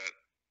 I've got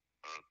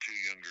two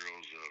young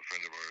girls, a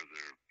friend of ours,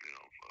 they're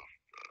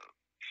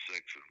 6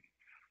 and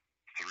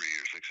 3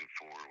 or 6 and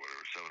 4 or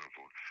whatever, 7 and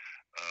 4.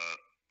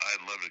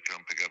 I'd love to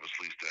come pick up a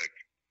Sleestak,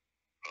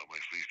 my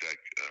Sleestak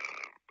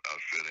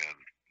outfit, and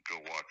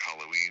go walk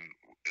Halloween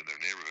in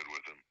their neighborhood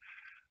with them.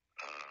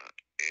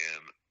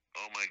 And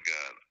oh my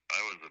God,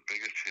 I was the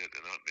biggest hit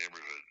in that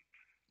neighborhood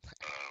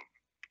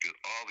because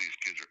all these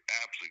kids are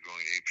absolutely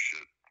going ape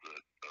shit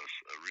that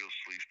a real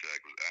Sleestak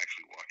was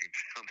actually walking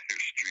down their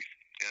street.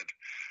 And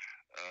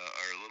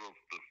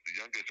the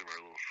youngest of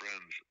our little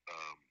friends,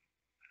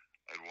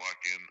 I'd walk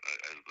in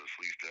as the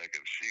Sleestak,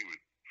 and she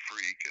would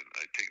freak, and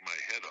I'd take my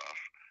head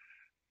off,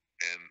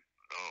 and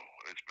oh,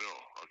 it's Bill.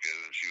 Okay,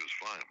 then she was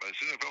fine. But as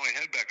soon as I put my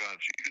head back on,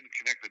 she didn't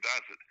connect the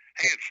dots. That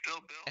hey, it's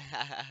still Bill.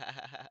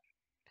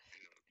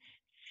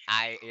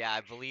 You know, Yeah,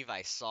 I believe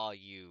I saw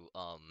you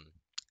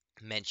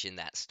mention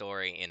that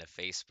story in a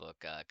Facebook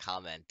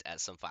comment at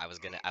some point.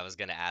 I was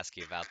gonna ask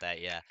you about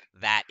that. Yeah,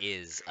 that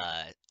is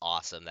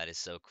awesome. That is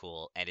so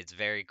cool, and it's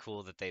very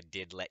cool that they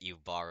did let you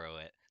borrow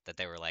it. That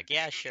they were like,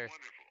 yeah, just sure.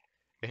 wonderful,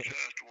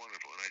 just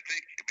wonderful. And I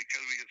think because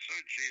we get so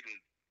jaded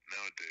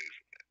nowadays,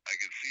 I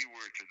can see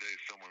where today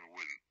someone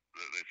wouldn't.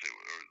 They say,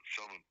 or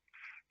some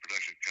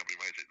production company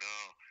might say, no,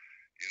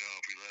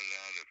 if we let it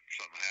out, if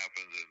something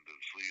happens, and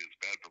it's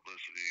bad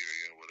publicity,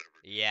 or whatever.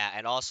 Yeah,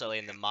 and also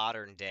in the And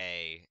modern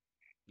day,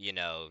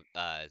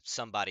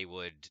 somebody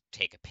would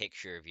take a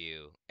picture of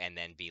you and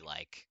then be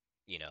like,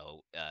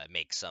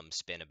 make some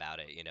spin about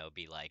it,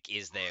 be like,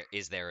 is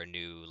there a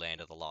new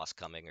Land of the Lost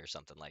coming or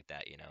something like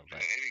that, but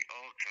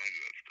all kinds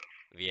of that stuff.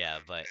 yeah,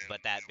 And but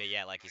we're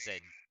yeah, like you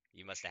said, naive.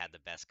 you must have had the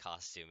best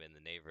costume in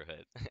the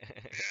neighborhood.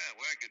 Yeah,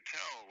 what I could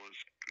tell was,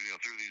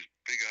 through these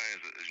big eyes,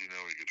 as you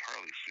know, you could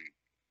hardly see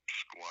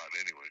squat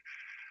anyway.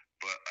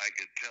 But I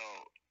could tell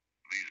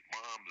these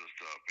moms and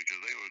stuff because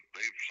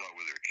they saw it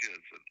with their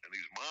kids, and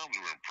these moms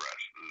were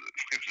impressed.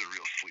 It was a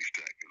real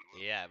Sleestak as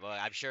well. Yeah, well,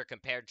 I'm sure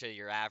compared to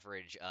your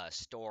average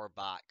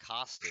store-bought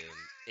costume,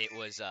 it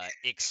was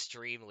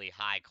extremely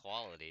high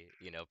quality,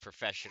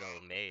 professional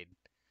Well, made.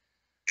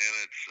 and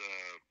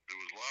it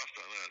was lost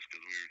on us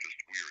because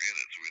we were in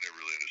it, so we never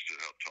really understood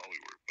how tall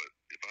we were. But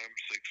if I'm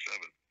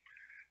 6'7",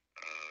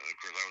 of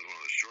course I was one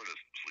of the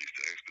shortest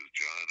Sleestaks because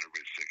John and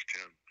everybody's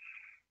 6'10".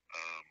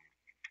 Um,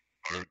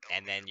 our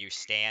And then elevator you was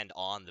stand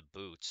on the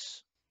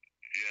boots,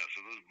 yeah,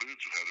 so those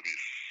boots had to be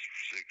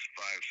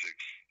 5,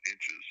 6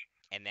 inches.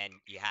 and then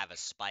you have a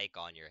spike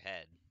on your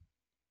head.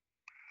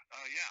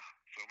 Yeah.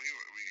 So here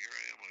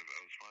I am. I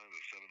was long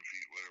as 7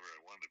 feet, whatever I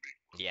wanted to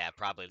be. Yeah,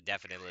 probably You're right.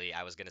 definitely.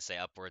 I was gonna say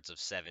upwards of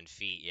 7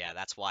 feet. Yeah,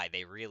 that's why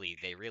they really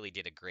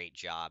did a great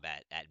job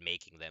at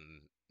making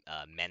them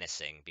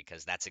menacing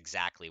because that's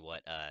exactly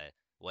what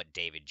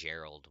David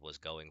Gerald was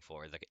going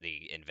for,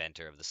 the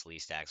inventor of the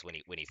Sleestaks when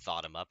he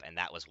thought him up, and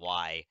that was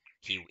why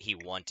he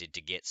wanted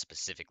to get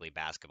specifically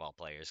basketball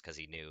players because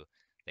he knew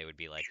they would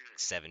be like Sure.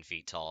 7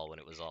 feet tall when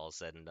it was all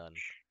said and done.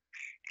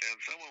 And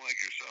someone like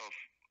yourself,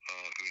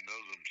 who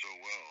knows them so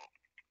well,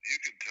 you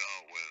can tell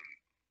when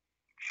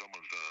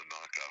someone's done a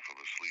knockoff of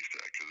a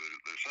Sleestak because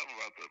there's something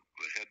about the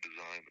head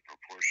design, the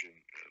proportion,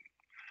 and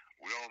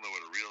we all know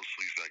what a real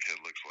Sleestak head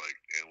looks like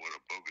and what a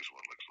bogus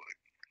one looks like.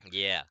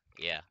 Yeah,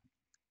 yeah.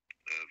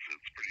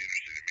 It's pretty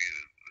interesting to me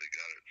that they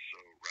got it so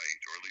right,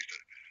 or at least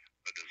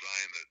a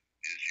design that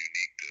is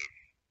unique to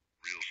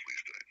real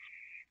Sleestaks.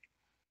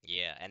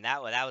 Yeah, and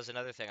that was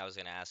another thing I was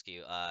going to ask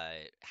you.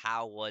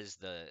 How was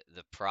the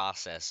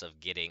process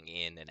of getting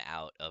in and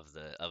out of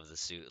the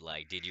suit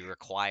like? Did you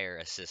require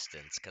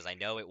assistance? Because Yeah, I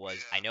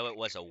know it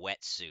was a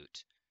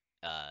wetsuit.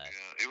 yeah,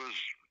 it was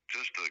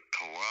just a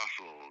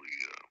colossal.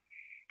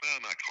 Well,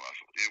 not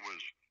colossal.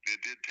 It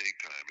did take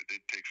time. It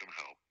did take some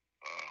help.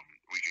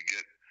 We could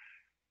get.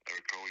 I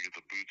recall we get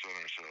the boots on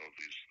ourselves.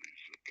 These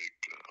big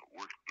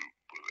work boot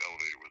with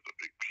elevator with the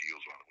big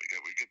heels on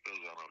them. We get those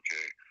on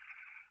okay.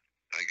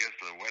 I guess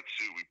the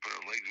wetsuit we put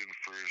our legs in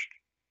first.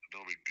 No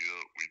big deal.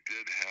 We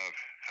did have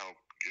help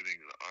getting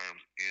the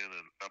arms in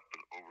and up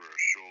and over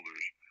our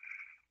shoulders.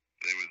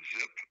 They would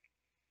zip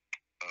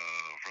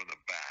from the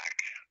back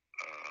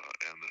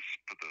and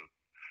put the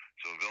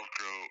so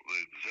Velcro.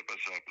 They'd zip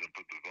us up and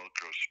put the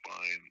Velcro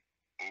spine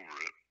over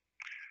it,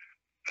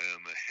 and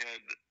the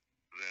head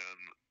then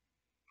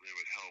they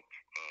would help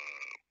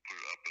put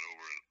it up and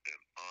over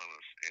and on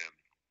us. And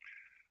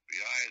the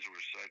eyes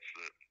were such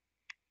that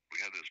we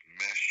had this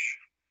mesh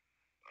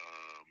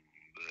um,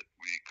 that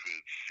we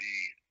could see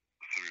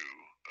through.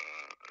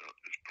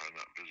 It's probably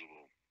not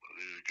visible.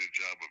 They did a good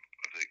job of,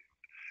 I think,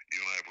 you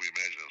and I, if we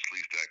imagine a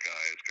Sleestak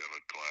eye, it's kind of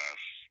a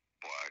glass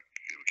black.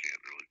 You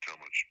can't really tell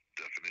much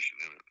definition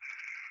in it.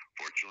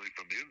 Fortunately,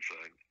 from the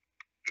inside,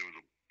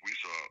 we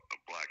saw a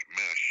black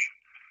mesh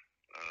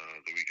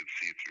that we could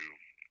see through.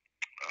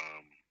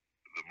 Um,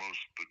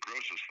 the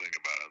grossest thing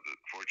about it that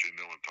fortunately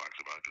no one talks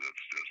about because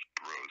it's just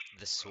gross.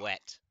 The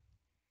sweat.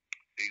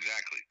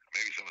 Exactly.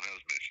 Maybe someone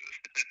else mentioned it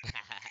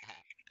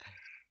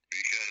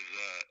because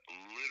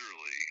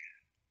literally,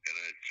 and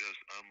it's just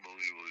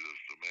unbelievable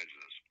to imagine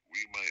this.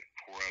 We might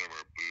pour out of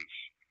our boots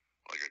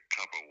like a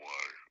cup of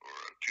water or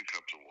 2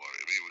 cups of water.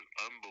 I mean, it was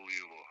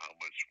unbelievable how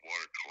much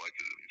water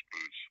collected in these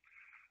boots.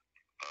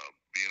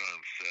 Being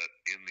on set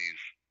in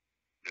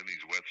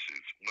these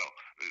wetsuits. Well,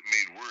 it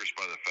made worse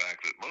by the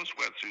fact that most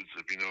wetsuits,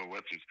 if you know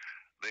wetsuits,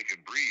 they can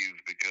breathe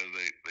because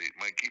they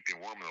might keep you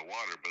warm in the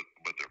water,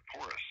 but they're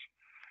porous.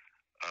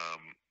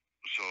 Um,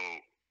 so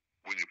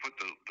when you put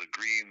the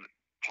green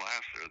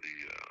plastic, or the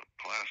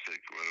plastic,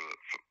 whatever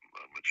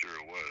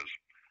material was,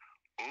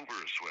 over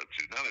a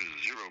sweatsuit, now there's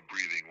zero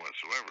breathing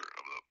whatsoever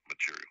of the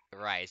material.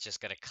 Right, it's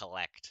just gonna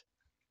collect.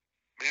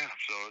 Yeah,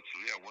 so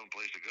it's one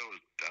place to go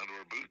is down to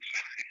our boots.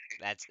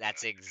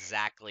 That's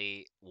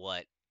exactly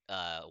what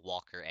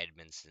Walker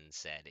Edmondson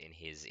said in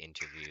his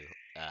interview.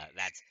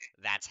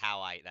 That's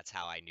how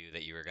I knew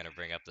that you were gonna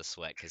bring up the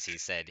sweat because he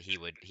said he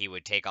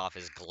would take off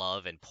his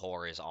glove and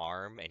pour his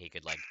arm and he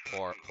could like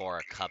pour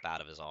a cup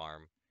out of his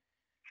arm.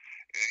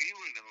 And he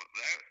was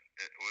that.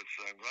 What's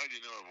I'm glad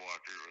you know of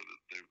Walker, or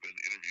that there've been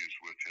interviews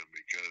with him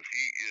because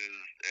he is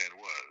and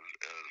was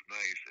as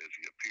nice as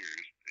he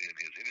appears in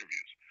his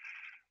interviews.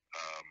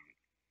 Um,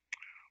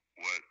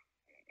 what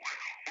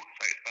what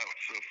I thought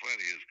was so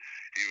funny is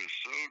he was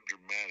so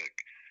dramatic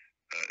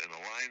in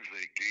the lines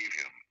they gave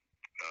him.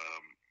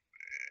 Um,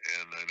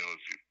 and I know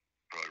you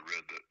probably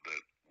read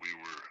that we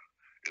were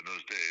in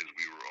those days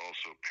we were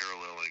also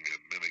paralleling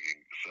and mimicking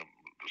some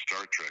the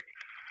Star Trek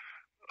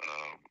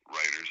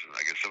writers, and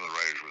I guess some of the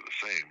writers were the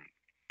same.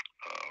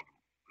 Um,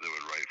 they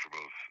would write for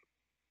both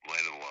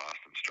Land of the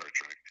Lost and Star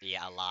Trek.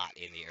 Yeah, a lot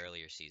in the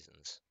earlier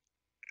seasons.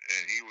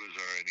 And he was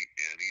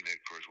and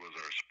Enoch, of course, was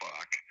our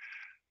Spock.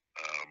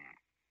 Um,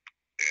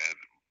 and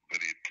but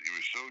he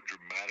was so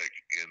dramatic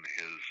in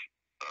his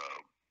uh,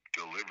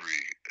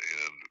 delivery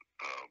and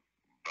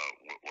about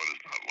what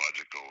is not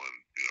logical, and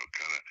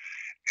kind of.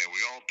 And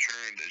we all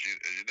turned, as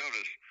you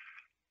notice,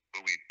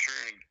 when we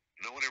turned,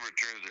 no one ever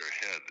turns their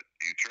head.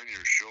 You turn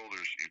your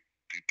shoulders.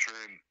 You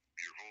turn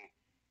your whole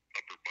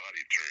upper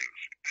body turns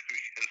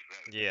because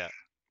that Yeah.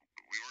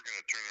 we weren't going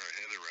to turn our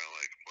head around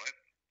like what?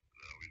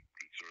 No, we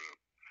sort of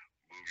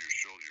move your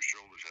shoulder. Your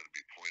shoulders had to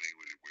be pointing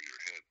with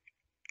your head.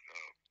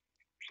 Um,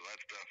 so that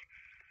stuff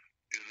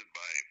isn't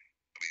by.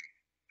 I mean,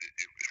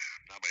 it,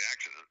 not by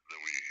accident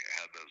that we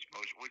had those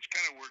motions, which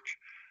kind of worked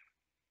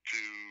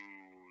to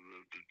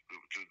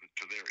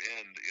to their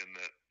end in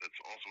that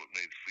that's also what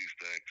made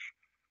Sleestaks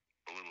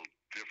a little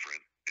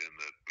different in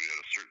that we had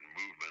a certain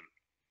movement,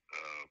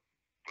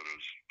 but it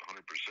was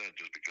 100%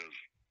 just because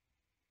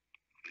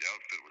the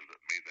outfit was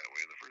made that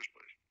way in the first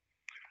place.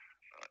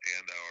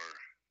 And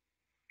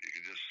you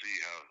can just see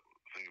how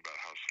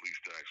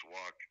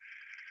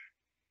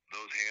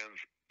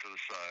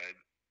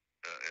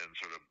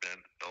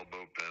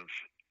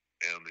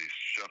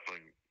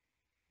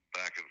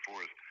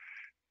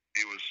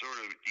was sort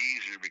of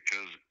easier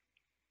because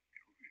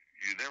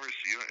you never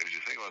see, you know, as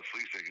you think about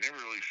Sleestak, you never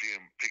really see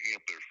them picking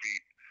up their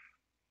feet,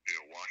 you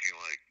know, walking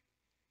like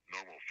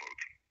normal folk.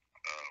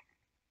 Um,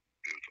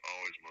 it's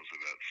always mostly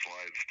that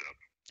slide step,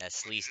 That but it's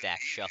just Sleestak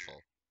easier.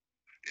 shuffle.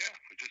 Yeah,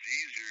 it's just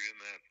easier in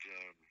that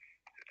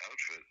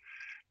outfit.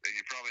 And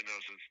you probably know,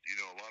 since you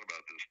know a lot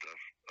about this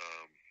stuff,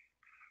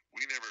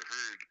 we never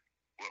heard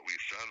what we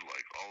sounded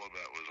like. All of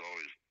that was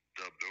always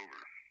dubbed over.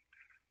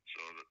 So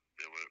that,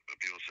 you know, when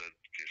people said,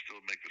 "Can you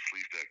still make the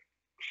Sleestak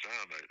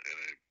sound?" And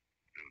I,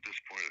 at this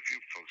point, a few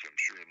folks I'm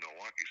sure in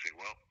Milwaukee say,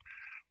 "Well,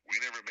 we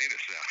never made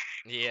a sound."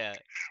 So Yeah.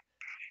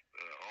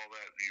 all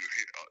that you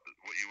hear,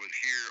 what you would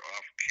hear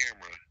off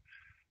camera,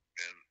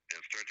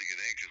 and start to get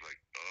anxious, like,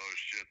 "Oh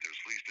shit, there's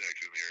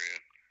Sleestaks in the area."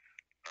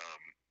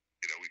 Um,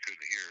 you know, we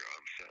couldn't hear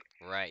on set.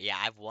 Right. Yeah,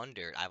 I've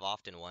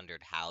often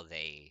wondered how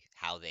they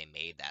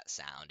made that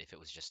sound, if it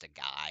was just a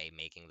guy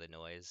making the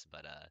noise,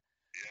 Yeah,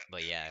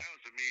 but it yeah.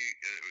 sounds to me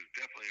it was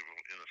definitely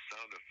in a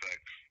sound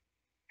effects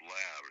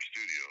lab or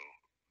studio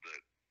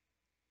that,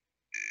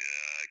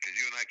 because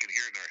you and I can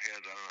hear it in our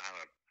heads. I don't know how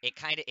to.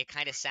 It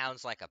kind of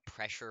sounds like a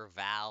pressure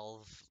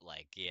valve,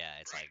 like yeah,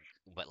 it's Right,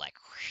 like but like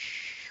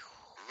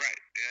right,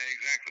 yeah,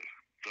 exactly.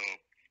 So,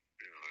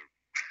 you know,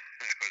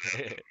 I would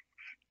have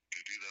to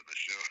do that in the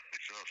show.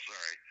 So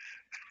sorry.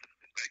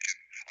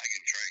 I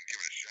can try and give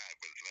it a shot,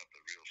 but it's not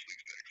the real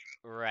sleep sound.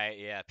 Right,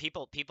 yeah.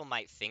 People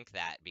might think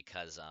that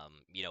because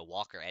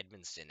Walker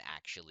Edmondson,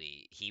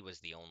 actually, he was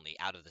the only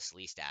out of the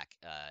Sleestak.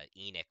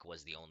 Enoch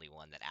was the only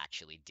one that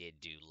actually did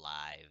do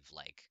live,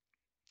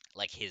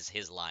 like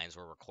his lines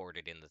were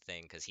recorded in the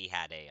thing, because he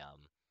had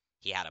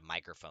a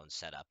microphone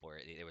set up where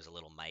there was a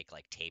little mic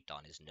like taped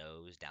on his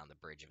nose, down the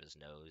bridge of his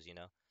nose,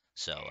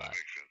 so Oh, that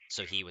makes sense.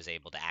 so Yeah. he was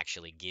able to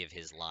actually give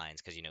his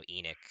lines, because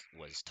Enoch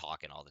was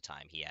talking all the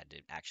time. He had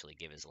to actually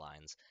give his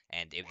lines,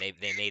 and What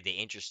they made the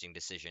interesting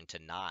decision to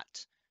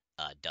not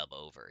dub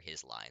over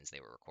his lines.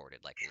 They were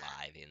recorded like sure.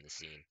 live in the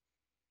scene.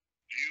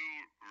 Do you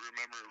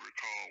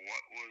recall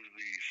what was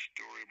the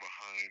story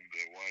behind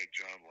why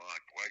John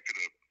Locke? Why could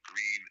a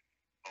green,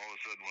 all of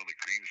a sudden, one of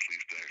the green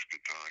sleeve stacks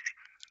could talk?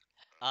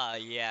 How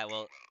did Yeah, that come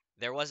well, about?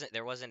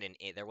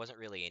 there wasn't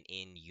really an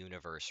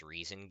in-universe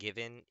reason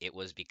given. It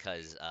was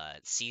because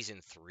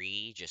season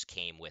 3 just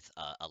came with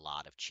a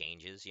lot of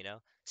changes,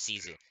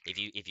 Season Yeah,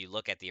 if you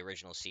look at the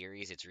original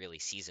series, it's really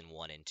season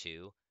 1 and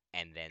 2,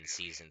 and then yes,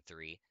 season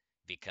 3,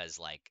 because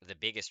like the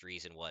biggest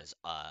reason was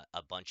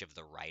a bunch of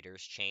the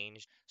writers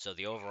changed, so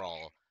the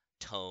overall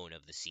tone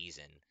of the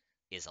season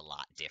is a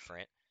lot yeah,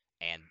 different.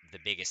 And the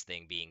biggest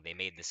thing being, they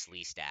made the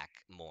Slee Stack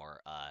more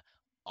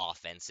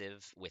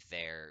offensive with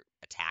their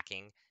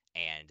attacking,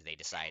 and they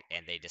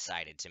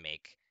decided to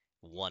make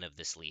one of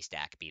the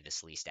Sleestak be the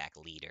Sleestak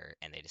leader,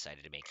 and they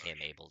decided to make him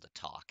okay, able to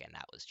talk, and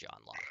that was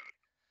John Locke. got it.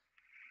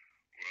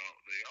 Well,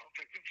 they all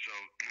take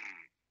themselves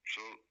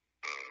so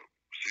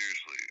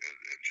seriously, and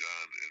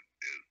John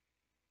is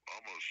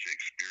almost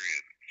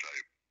Shakespearean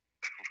type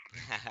when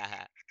they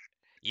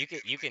were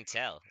doing. You can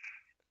tell.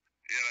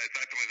 Yeah, I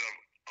thought to myself,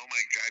 "Oh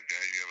my God,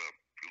 guys, you have a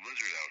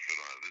lizard outfit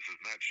on. This is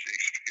not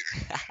Shakespeare."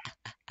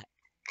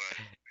 But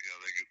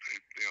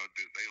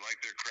they like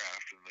their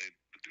craft, and they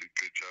do a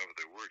good job of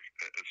their work.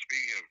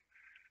 Speaking of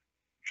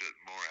just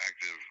more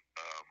active,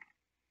 um,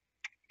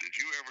 did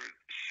you ever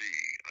see?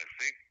 I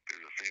think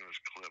there's a famous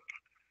clip.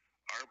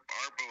 Our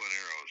bow and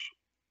arrows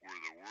were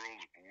the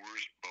world's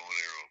worst bow and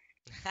arrow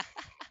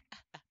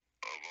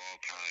of all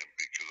time,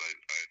 because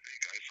I think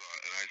I saw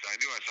it, and I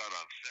knew I saw it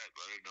on set,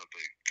 but I didn't know if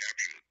they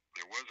captured it.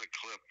 There was a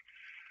clip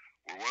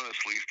where one of the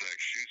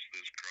Sleestaks shoots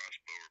this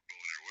crossbow or bow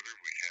and arrow,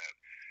 whatever we had,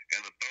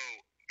 and the bow,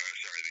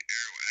 the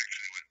arrow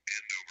actually went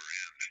end over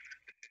end,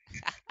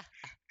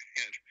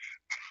 and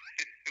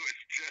it was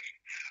just,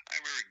 I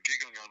remember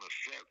giggling on the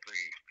set,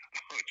 thinking,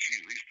 "Oh,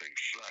 geez, these things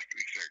suck.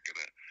 These aren't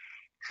gonna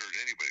hurt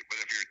anybody." But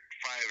if you're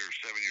 5 or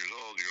 7 years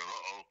old, you're going,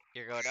 "Uh oh,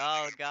 You're now going, they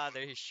oh got a bow. God,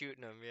 they're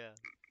shooting him. Yeah.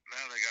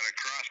 Now they got a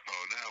crossbow.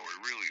 Now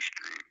we're really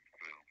screwed."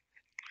 You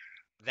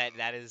know?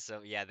 That is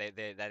so. Yeah,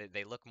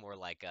 they look more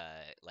like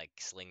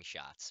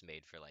slingshots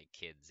made for like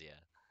kids. Yeah.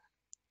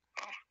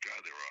 Oh God,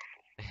 they were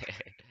awful.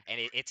 And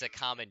They were it's a just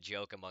common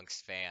joke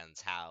amongst fans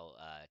how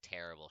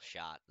terrible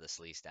shot the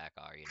Sleestak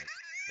are.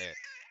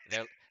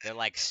 They're they're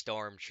like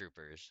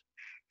stormtroopers.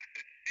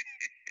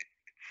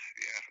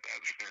 yeah,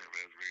 that's fair.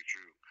 That's very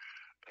true.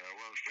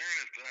 Well, in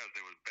fairness to us,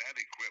 there was bad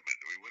equipment.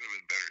 We would have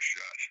been better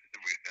shots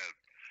if we had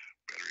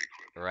better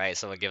equipment. Right,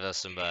 someone give us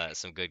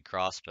some good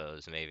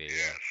crossbows, maybe.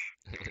 Yeah. Yes.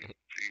 I mean,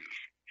 Jesus.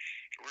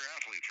 We're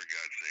athletes, for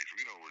God's sakes.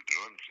 We know what we're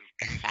doing. Just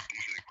give us some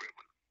decent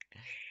equipment.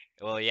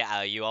 Well,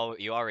 yeah,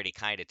 you already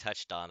kind of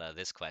touched on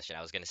this question.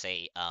 I was gonna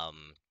say,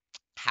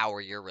 how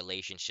are your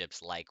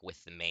relationships like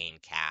with the main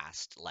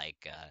cast,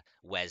 like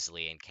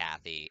Wesley and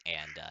Kathy,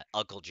 and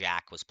Uncle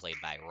Jack was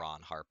played by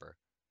Ron Harper.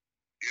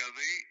 Yeah,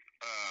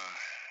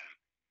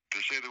 to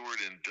say the word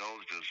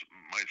indulged us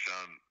might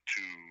sound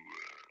too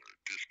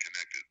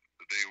disconnected.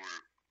 They were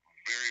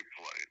very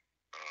polite,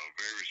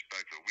 very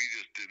respectful. We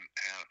just didn't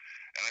have,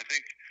 and I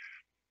think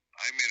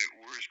I made it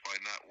worse by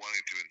not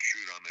wanting to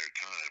intrude on their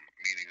time,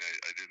 meaning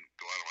I didn't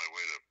go out of my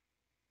way to,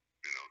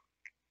 you know,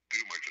 do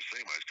much or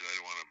say much because I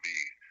didn't want to be,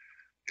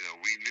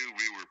 we knew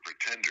we were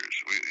pretenders.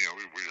 We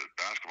were just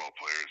basketball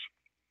players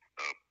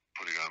uh,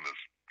 putting on this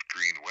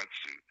green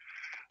wetsuit.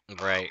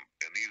 Right.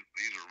 And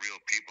these are real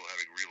people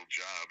having real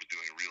jobs,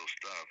 doing real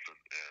stuff,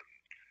 and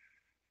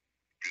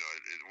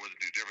it wasn't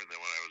too different than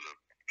when I was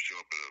show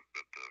up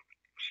at the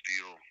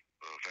steel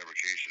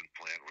fabrication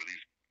plant where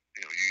these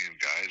union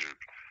guys are.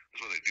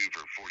 That's what they do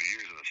for 40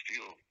 years in the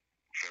steel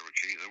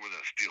fabrication. There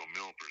wasn't a steel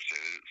mill per se,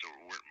 so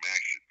we weren't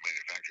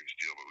manufacturing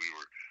steel, but we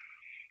were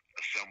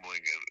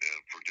assembling and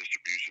for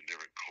distribution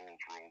different cold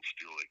rolled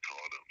steel they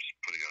call it,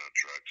 putting it on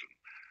trucks. And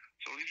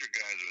so these are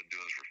guys who have been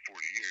doing this for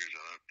 40 years,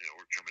 and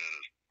we're coming in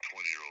as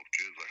 20-year-old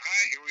kids like,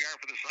 hi, here we are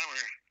for the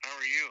summer. How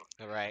are you?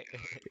 Right.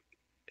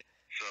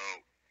 So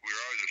we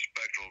were always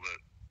respectful that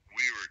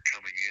we were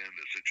coming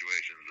into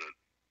situations that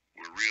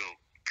were real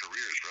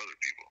careers for other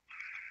people.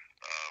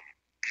 Um,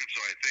 so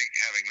I think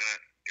having that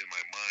in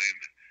my mind,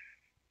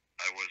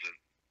 I wasn't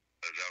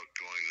as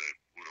outgoing as I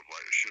would have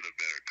liked, should have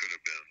been, or could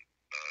have been.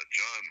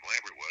 John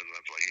Lambert was, and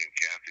that's why he and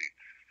Kathy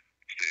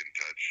stayed in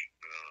touch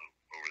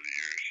over the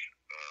years.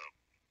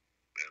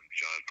 And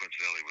John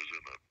coincidentally was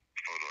in the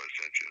photo I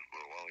sent you a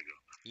little while ago.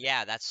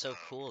 Yeah, that's so Um,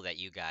 cool that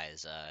you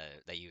guys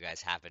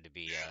happen to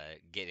be yeah,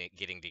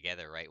 getting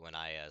together right when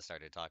I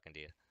started talking to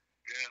you.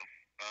 yeah.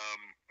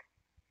 Um,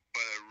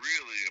 but I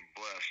really am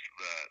blessed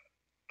that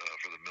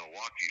for the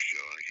Milwaukee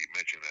show, and I keep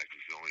mentioning that because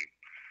it's the only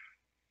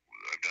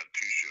I've done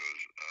two shows.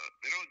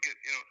 They don't get,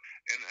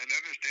 and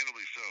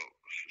understandably so.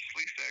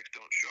 Sleestaks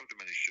don't show up to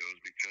many shows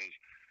because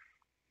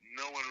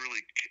no one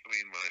really. I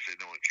mean, when I say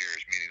no one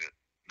cares, meaning that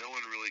no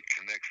one really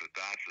connects the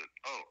dots. That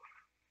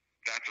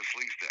that's a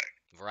Sleestak.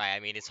 Right. I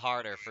mean, it's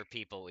harder for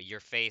people. Your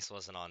face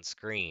wasn't on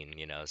screen,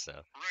 so.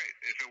 Right.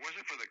 If it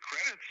wasn't for the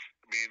credits,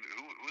 I mean,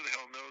 who the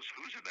hell knows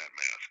who's in that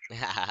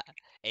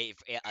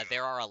mask?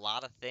 There are a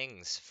lot of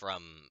things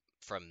from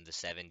the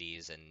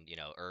 70s and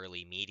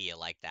early media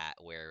like that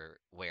where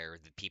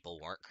the people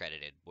weren't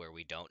credited, where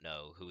we don't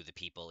know who the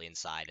people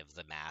inside of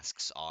the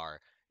masks are,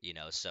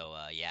 so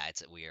yeah,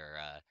 it's we are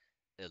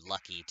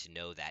lucky to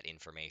know that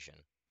information.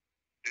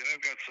 And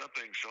I've got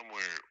something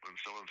somewhere when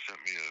someone sent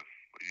me a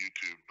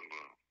YouTube of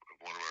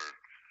one of our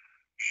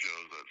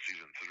shows on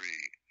season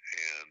three,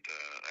 and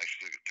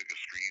actually took a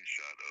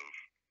screenshot of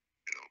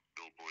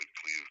Bill Boyd,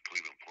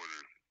 Cleveland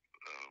Porter.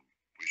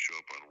 We show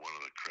up on one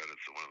of the credits,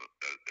 one of the,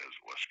 as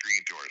a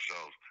screen to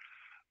ourselves,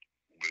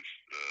 which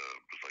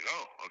was like,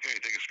 oh, okay,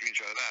 take a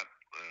screenshot of that.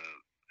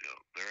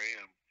 There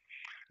I am.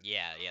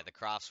 Yeah, yeah, the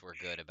Crofts were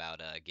good about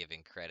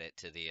giving credit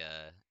to the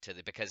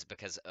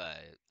because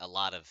a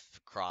lot of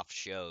Croft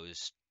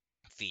shows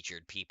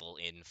featured people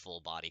in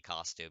full body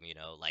costume,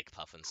 like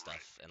Puff and Right.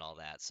 stuff and all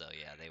that. So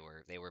yeah, they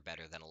were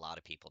better than a lot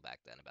of people back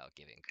then about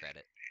giving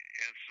credit.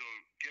 And so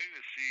getting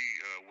to see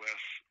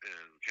Wes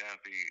and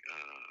Kathy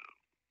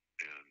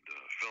and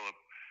Philip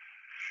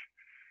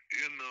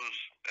in those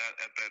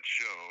at that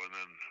show, and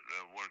then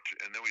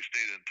and then we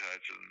stayed in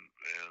touch,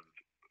 and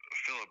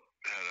Philip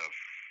had a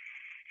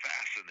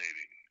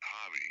fascinating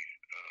hobby.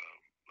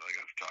 I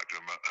got to talk to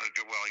him.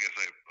 Well, I guess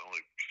I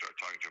only started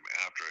talking to him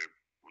after I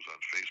was on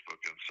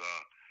Facebook and saw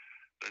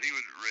that he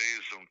would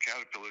raise some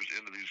caterpillars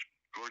into these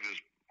gorgeous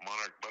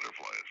monarch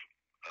butterflies.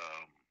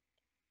 Um,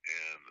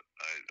 and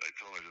I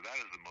told him that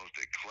is the most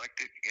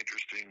eclectic,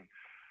 interesting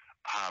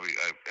hobby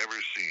I've ever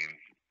seen.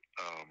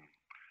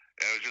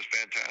 And it was just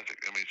fantastic.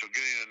 I mean, so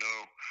getting to know,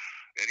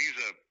 and he's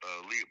a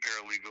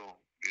paralegal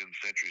in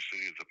Century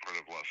City. It's a part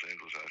of Los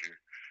Angeles out here.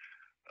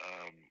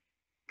 Um,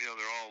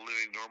 they're all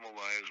living normal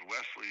lives.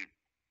 Wesley,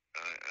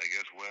 I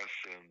guess Wes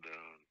and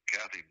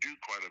Kathy do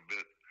quite a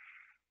bit,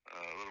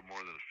 a little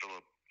more than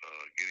Philip,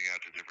 getting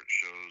out to different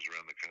shows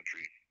around the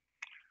country.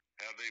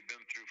 Have they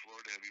been through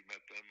Florida? Have you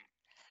met them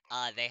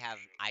on They any have.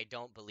 shows? I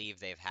don't believe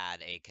they've had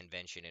a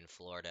convention in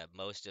Florida.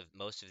 Most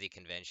of the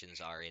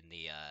conventions are in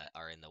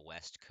the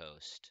West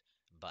Coast,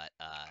 but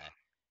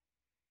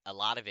a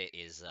lot of it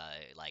is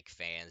like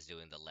fans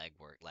doing the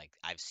legwork. Like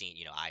I've seen,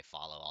 I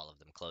follow all of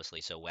them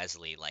closely. So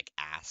Wesley like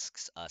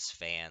asks us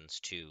fans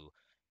to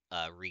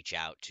reach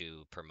out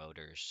to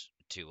promoters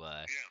to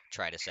Yeah,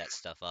 try to set sure.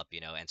 stuff up,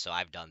 and so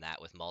I've done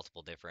that with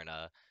multiple different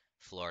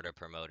Florida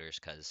promoters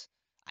because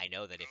Oh, I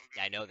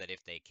good. know that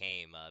if they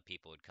came,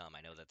 people would come.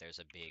 I know that there's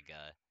a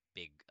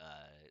big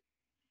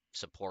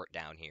support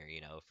down here,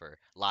 for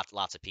Yeah.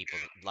 lots of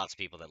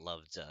people that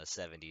loved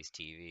 70s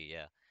TV,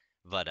 yeah.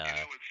 But It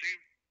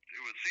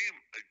would seem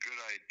a good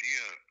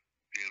idea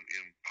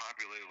in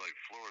populated like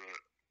Florida.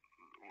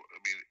 I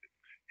mean,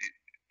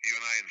 you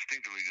and I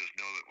instinctively just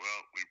know that. Well,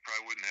 we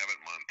probably wouldn't have it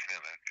in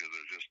Montana because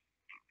there's just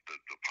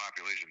the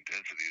population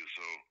density is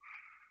so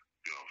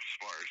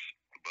sparse.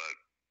 But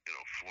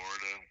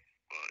Florida,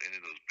 any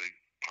of those big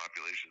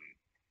population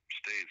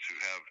states who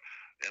have,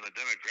 and the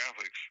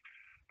demographics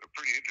are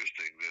pretty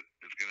interesting. That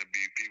it's going to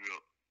be people,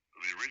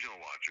 the original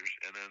watchers,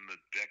 and then the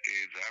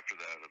decades after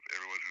that of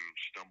everyone who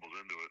stumbles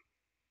into it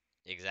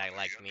when exactly they're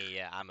like younger. me,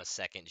 yeah, I'm a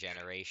second Yeah.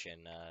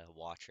 generation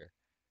watcher.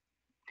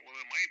 Well,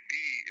 it might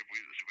be if we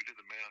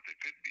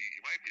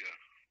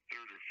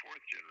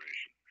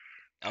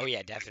Oh yeah,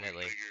 if we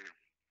definitely. figure,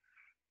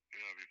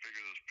 if you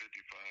figure those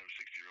 55,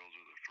 60-year-olds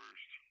are the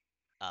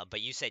first.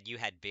 But you said you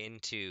had been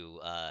to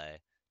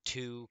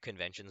two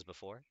conventions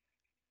before?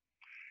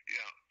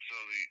 Yeah. So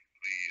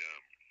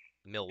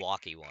the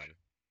Milwaukee one.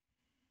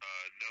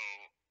 no,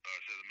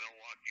 so the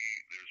Milwaukee,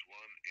 there's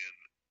one in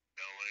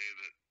L.A.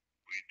 that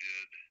we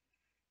did,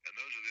 and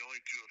those are the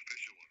only two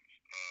official ones.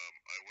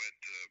 I went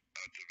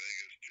out to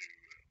Vegas to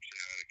say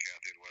hi to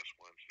Kathy and Wes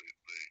once.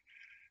 They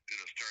did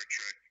a Star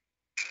Trek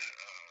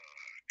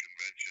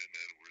convention,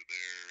 and we're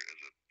there as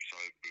a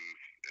side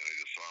booth, and I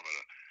just saw them at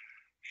a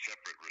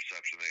separate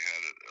reception they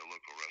had at a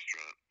local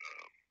restaurant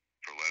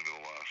for Land of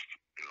the Lost,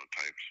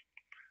 types.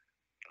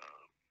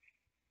 Um,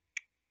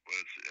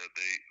 but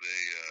they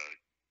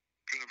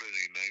couldn't have been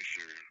any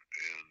nicer,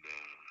 and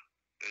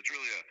it's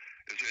really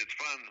it's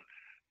fun.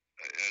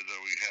 As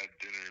we had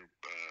dinner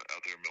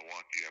out there in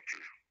Milwaukee after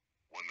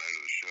one night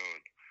of the show,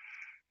 and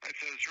I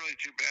said it's really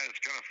too bad. It's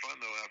kind of fun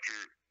though after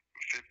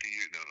 50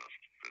 years. No, no,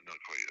 not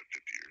quite yet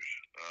 50 years.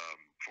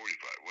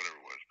 45, whatever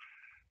it was.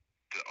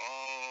 To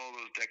all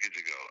those decades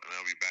ago, and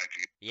I'll be back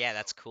again. Yeah,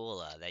 that's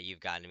cool that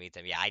you've gotten to meet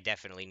them. Yeah, I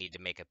definitely need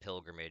to make a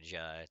pilgrimage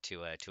to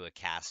a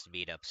cast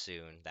meetup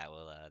soon.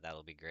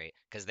 That'll be great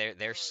because Well, I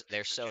they're think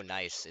that so you know so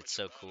nice. It's much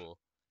so about it, cool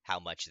how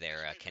much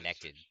they're especially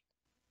connected.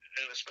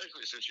 since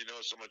especially since you know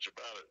so much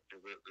about it.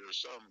 There's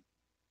some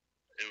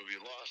it would be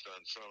lost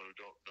on some who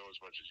don't know as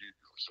much as you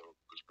do. So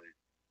there's a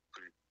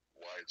pretty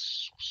wide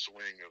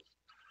swing of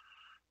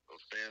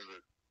fans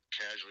that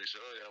casually say,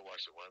 "Oh yeah, I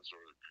watched it once,"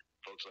 or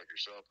folks like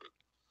yourself that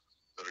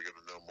are going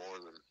to know more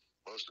than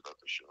most about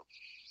the show.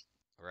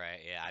 Right.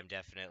 Yeah, I'm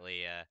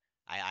definitely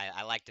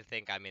I like to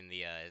think I'm in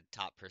the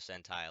top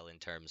percentile in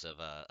terms of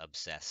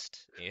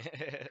obsessed. Yeah,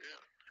 yeah.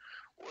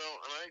 Well,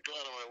 and I ain't go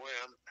out of my way.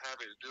 I'm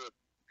happy to do it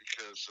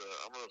because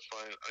I'm going to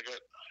find.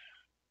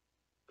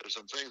 There's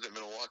some things that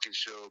Milwaukee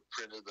show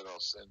printed that I'll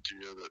send to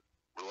you that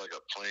were like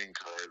a playing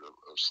card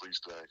of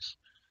Sleestaks.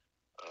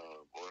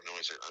 Or no,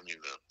 I mean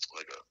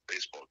like a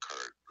baseball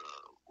card,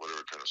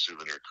 whatever kind of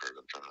souvenir card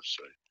I'm trying to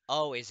say.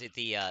 Oh, is it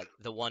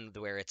the one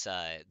where it's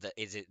the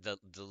is it the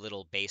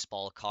little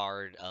baseball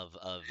card of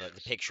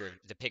Yes, right.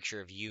 the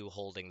picture of you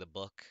holding the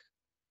book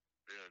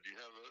Yeah, do you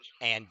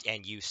have those?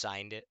 and you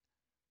signed it?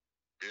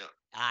 Yeah.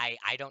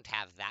 I don't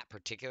have that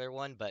particular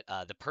one, but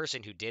the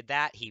person who did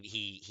that,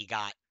 he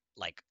got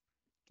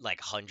like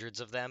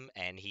hundreds of them,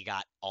 and he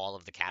got all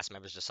of the cast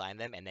members to sign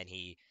them, and then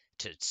he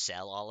to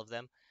sell all of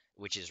them,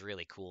 which is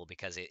really cool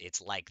because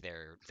it's like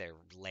their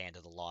Land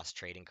of the Lost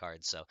trading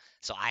cards. So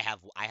I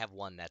have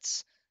one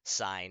that's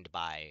signed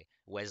by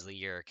Wesley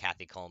Ure,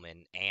 Kathy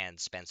Coleman, and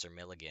Spencer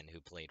Milligan, who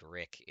played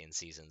Rick in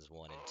seasons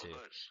one and Oh, two.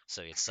 nice.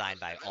 So it's signed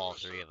by And that all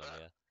was so three of them.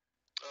 Yeah.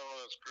 oh,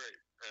 that's great.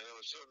 And it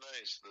was so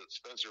nice that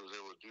Spencer was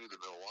able to do the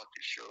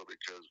Milwaukee show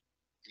because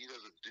he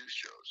doesn't do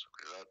shows.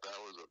 I mean, that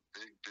was a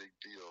big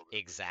deal that they got him.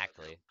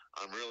 Exactly.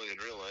 I'm really in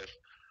real life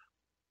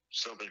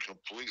something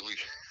completely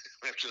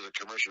after the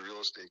commercial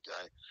real estate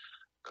guy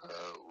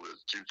with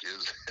two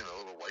kids and a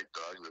little white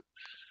dog that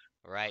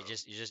Right. um,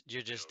 You're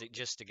you know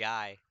just a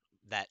guy right.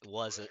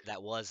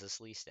 that was a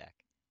Sleestak.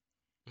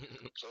 Yeah.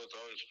 So it's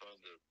always fun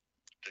to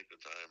take the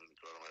time and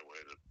go out of my way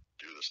to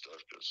do this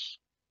stuff because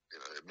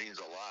it means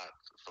a lot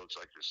to folks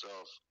like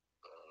yourself.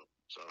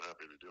 So I'm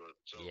happy to do it.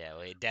 So Yeah,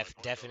 well, it my point to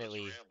all this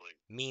definitely rambling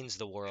means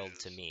the world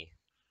is, to me.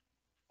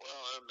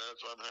 well, and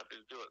that's why I'm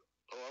happy to do it.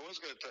 Oh, I was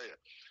going to tell you,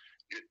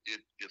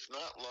 it's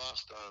not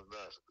lost on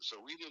us. So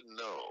we didn't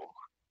know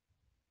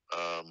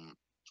um,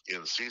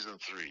 in season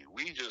 3.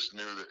 We just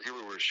knew that here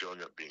we were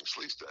showing up being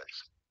Sleestaks.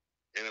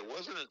 And it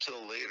wasn't until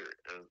later,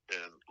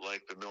 and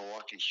like the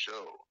Milwaukee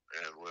show,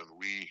 and when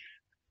we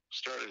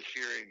started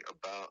hearing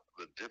about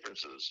the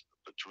differences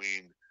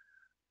between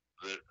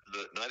the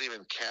not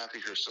even Kathy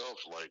herself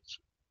liked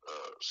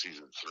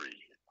season 3.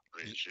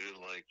 I mean, Y- she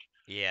didn't like,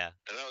 yeah,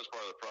 and that was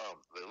part of the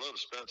problem. They loved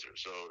Spencer,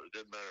 so it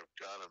didn't matter if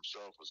God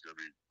himself was going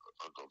to be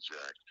Uncle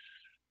Jack.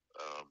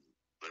 Um,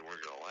 they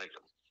weren't going to like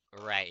him.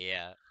 right,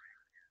 yeah.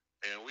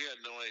 And we had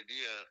no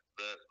idea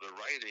that the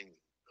writing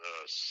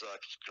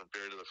sucked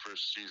compared to the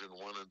first season 1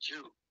 and 2.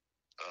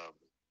 Um,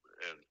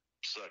 and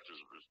sucked was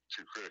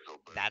too critical,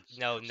 but That it's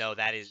you know so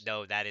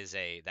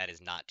that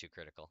is not too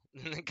critical.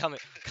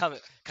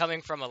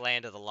 Coming from a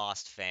Land of the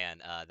Lost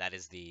fan, that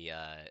is the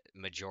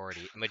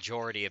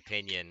majority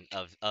opinion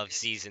of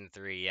season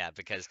three. Yeah,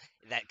 because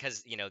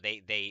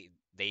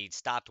they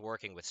stopped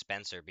working with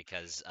Spencer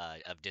because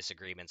of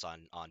disagreements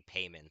on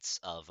payments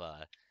of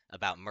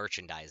about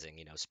merchandising.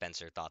 You know,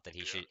 Spencer thought that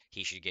yeah,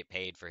 he should get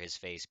paid for his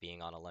face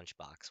being on a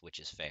lunchbox, which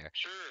is fair.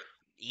 sure,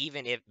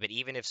 Even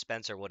if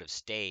Spencer would have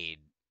stayed,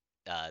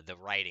 the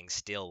writing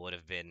still would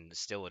have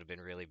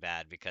been really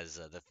bad because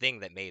the thing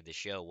that made the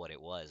show what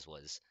it was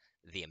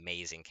the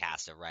amazing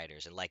cast of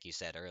writers, and like you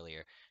said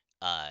earlier,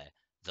 uh,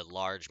 the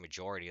large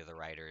majority of the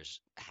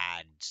writers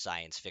had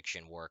science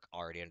fiction work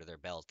already under their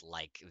belt,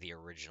 like the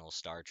original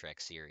Star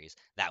Trek series.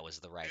 That was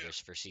the yeah. writers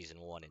for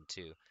season one and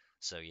two.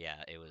 So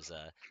yeah, it was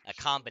a So it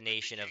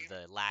combination of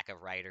became the lack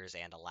of writers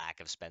and a lack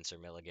of Spencer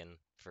Milligan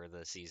for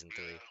the season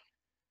three.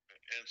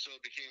 yeah, and so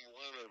it became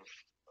one of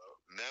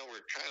now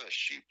we're kind of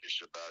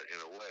sheepish about it in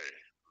a way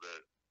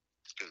that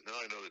because now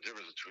I know the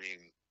difference between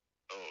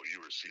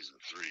you were season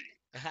three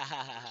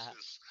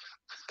versus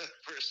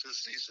versus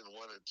season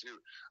one and two.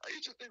 I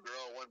used to think we were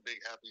all one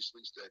big happy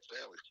Sleestak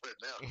family, but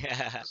now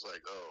Yeah. it's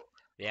like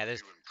Yeah, you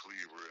and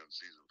Cleve were in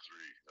season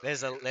three. Oh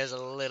there's yes,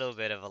 a little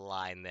bit of a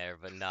line there,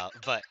 but no,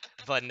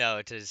 but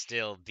no, to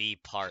still be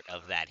part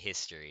of that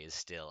history is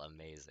still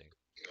amazing.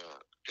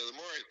 because the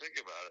more I think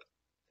about it,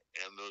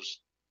 and those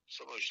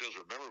some of those shows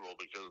were memorable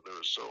because they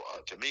were so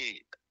to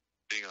me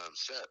being on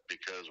set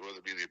because whether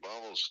it be the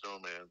abominable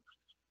snowman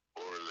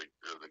or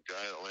the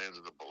guy that lands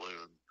in the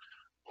balloon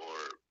or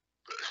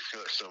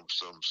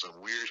some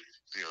weird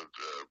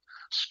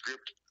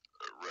script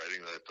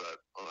writing that I thought,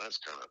 oh, that's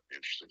kind of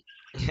interesting.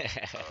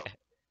 Um,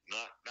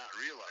 not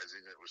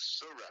realizing it was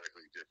so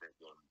radically different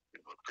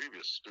than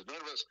previous. Because none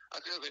of us,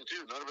 that's the other thing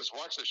too. None of us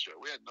watched the show.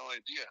 We had no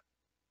idea.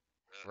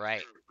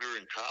 Right. We were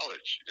in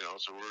college,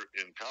 so we're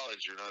in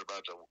college. You're not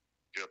about to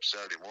get up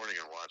Saturday morning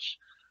and watch,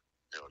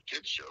 a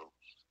kids show.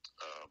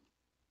 Um,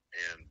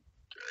 and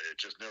it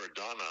just never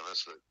dawned on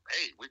us that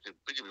hey, we could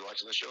be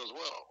watching the show as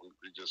well.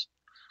 We just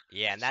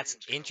Yeah, it and that's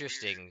seemed kind of weird.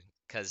 interesting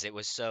because it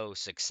was so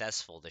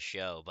successful, the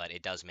show, but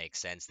it does make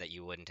sense that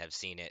you wouldn't have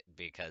seen it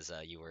because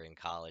you were in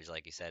college,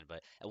 like you said.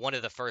 But one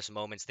of the first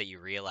moments that you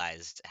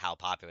realized how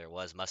popular it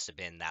was must have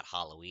been that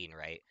Halloween,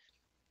 right?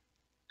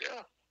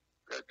 Yeah,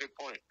 yeah, good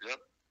point. Yep,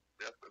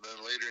 yep. And then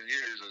later in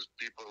years, as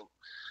people,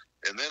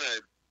 and then I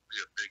be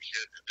a big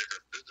hit in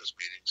different business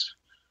meetings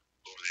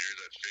over the years.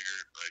 I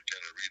figured I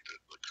kind of read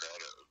the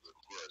crowd of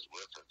who I was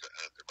with, and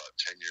they're about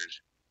 10 years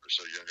or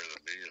so younger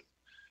than me, and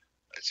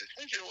I said,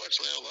 "Hey, did you watch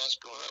Land Lost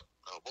growing up?"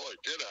 Oh boy,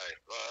 did I!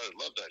 Well,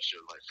 I love that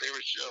show. My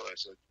favorite show. I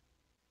said,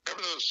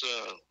 "Remember those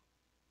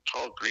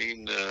tall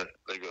green?"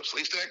 They go,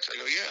 "Sleestaks?" I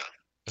go, "Yeah."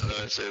 And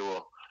then I say,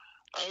 "Well,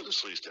 I was a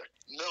Sleestak."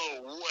 No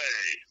way.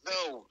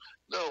 No,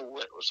 no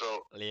way.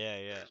 So Yeah,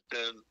 yeah.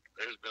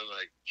 there's been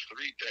like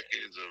 3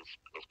 decades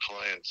of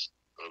clients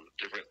of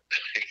different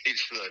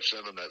ages that I've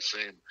sent them that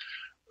same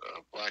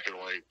black and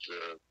white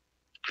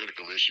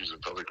critical issues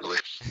and public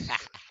relations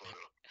photo.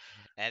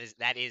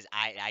 That is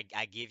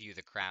I give you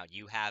the crown.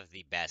 You have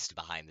the best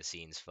behind the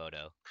scenes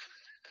photo.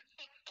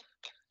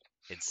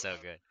 It's so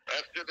Well, good.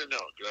 that's good to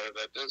know.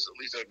 That does at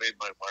least I made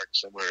my mark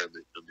somewhere in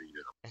the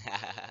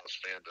Lost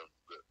fandom.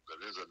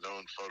 That is a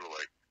known photo.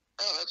 Like,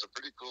 oh, that's a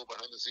pretty cool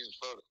behind the scenes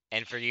photo.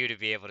 And for you to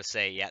be able to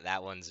say, yeah,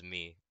 that one's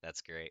me,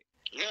 that's great.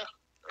 Yeah,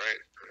 right.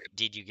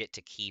 Did you get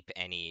to keep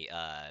any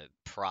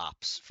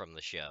props from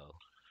the show?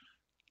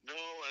 No,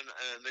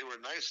 and they were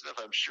nice enough.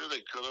 I'm sure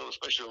they could have,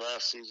 especially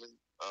last season.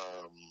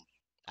 Um,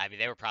 I mean,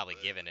 they were probably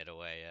giving uh, it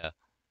away, yeah.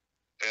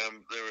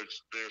 and they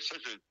were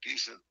such a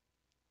decent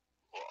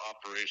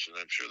operation.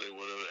 I'm sure they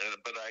would have.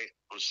 But I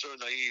was so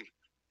naive.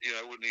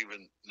 I wouldn't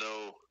even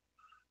know.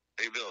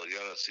 Hey, Bill, you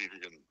gotta see if you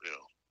can,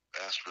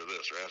 ask for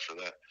this or ask for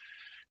that.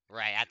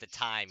 Right, at the It's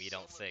time, you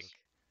don't someone's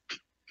think.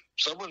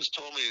 someone's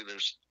told me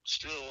there's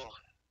still.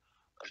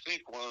 I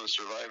think one of the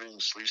surviving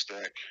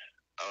Sleestak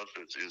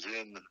outfits is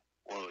in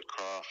one of the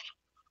Croft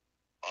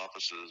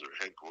offices or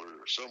headquarters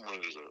or somewhere.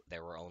 There's a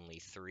There were only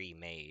three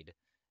made,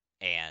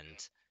 and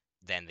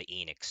then the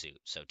Enoch suit,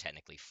 so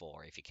technically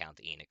four if you count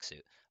the Enoch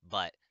suit.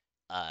 But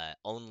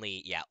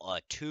only, yeah,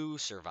 two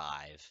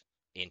survive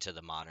into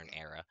the modern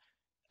era.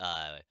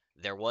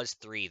 There was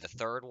three. The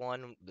third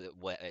one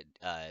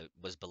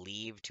was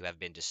believed to have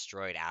been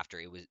destroyed after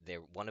it was there.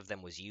 One of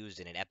them was used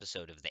in an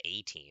episode of the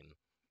A Team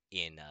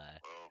in uh,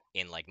 oh,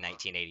 in like uh,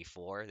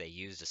 1984. They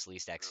used a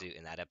Sleestak yeah, suit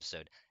in that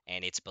episode,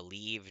 and it's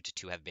believed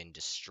to have been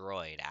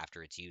destroyed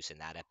after its use in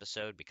that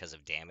episode because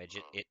of damage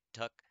it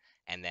took.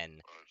 And then I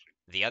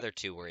see. the other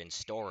two were in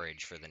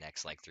storage for the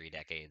next like 3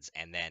 decades,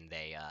 and then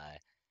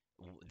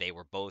they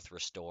were both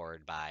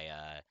restored by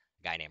a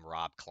guy named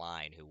Rob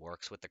Klein who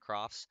works with the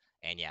Crofts.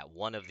 And yeah,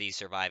 one of these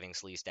surviving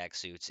Sleestak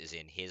suits is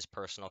in his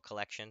personal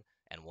collection,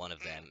 and Wow.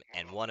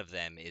 one of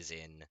them is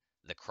in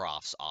the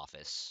Crofts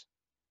office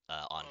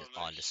Oh, on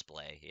nice.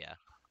 display. Yeah.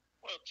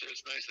 Well,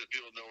 it's nice that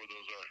people know where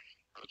those are.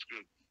 That's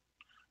good.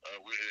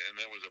 And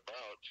that was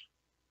about.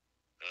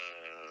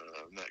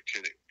 I'm not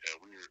kidding.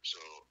 We were so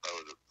I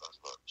was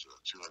about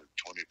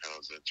 220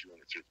 pounds then,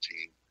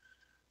 215,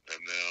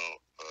 and now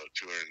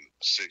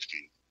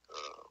 260.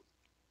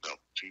 No,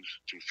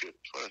 250.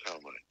 What the hell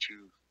am I?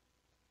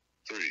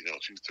 230? No,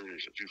 230.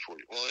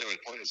 240. Well, anyway,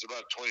 the point is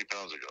about 20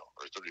 pounds ago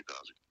or 30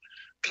 pounds ago.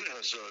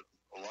 So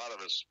a lot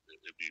of us,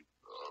 it'd be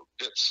a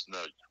bit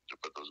snug to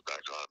put those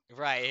back on.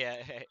 Right, yeah.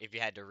 If you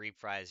had to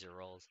reprise your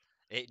roles.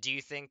 Do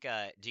you think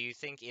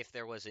if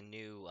there was a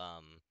new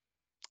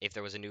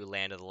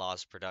Land of the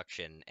Lost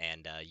production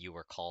and you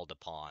were called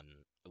upon,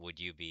 would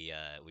you be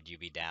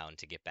down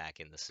to get back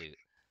in the suit?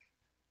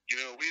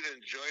 We'd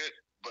enjoy it,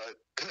 but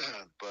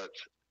but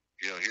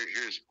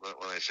here's when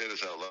I say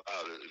this out loud,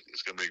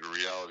 it's going to be a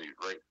reality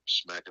right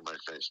smack in my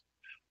face.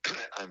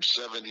 I'm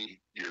 70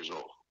 years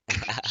old,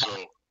 so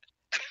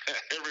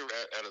every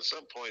at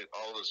some point,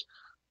 all of us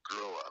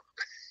grow up,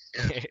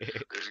 and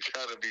there's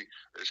got to be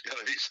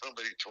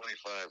somebody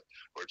 25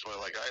 or 20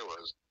 like I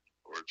was,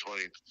 or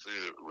 23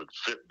 that would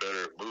fit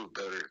better, move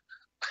better,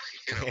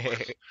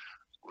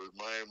 with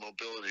my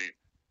mobility.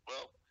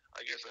 Well,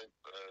 I guess I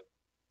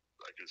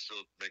could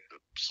still make the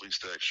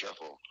Sleestak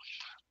shuffle,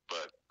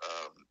 but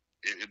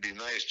it'd be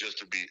nice just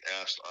to be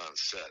asked on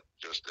set,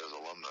 just as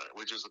alumni,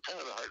 which is the kind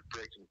of the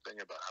heartbreaking thing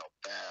about how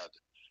bad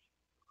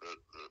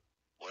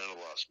the Land of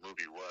Lost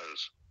movie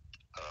was.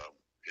 Um,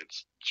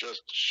 it's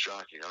just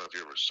shocking. I don't know if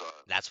you ever saw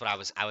it. That's what I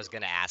was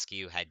gonna ask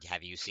you.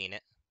 Have you seen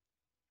it?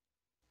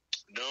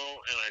 No,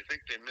 and I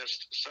think they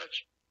missed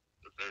such.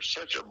 There's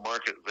such a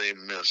market they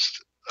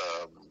missed,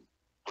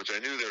 which I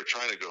knew they were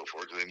trying to go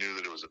for because they knew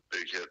that it was a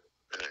big hit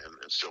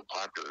and still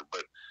popular.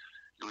 But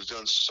it was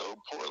done so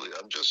poorly.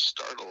 I'm just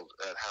startled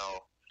at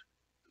how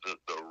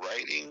the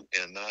writing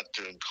and not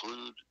to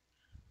include.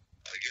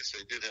 I guess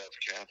they did have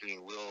Kathy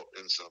and Will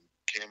in some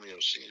cameo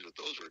scenes, but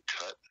those were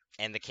cut.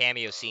 And the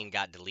cameo Um, scene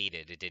got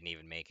deleted. It didn't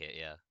even make it.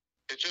 Yeah.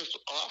 it's just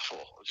awful.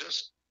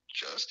 Just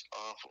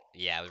awful.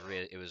 Yeah,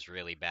 it was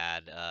really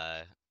bad.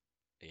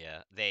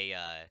 Yeah. They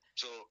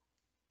So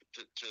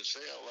to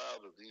say out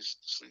loud that these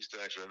sleeve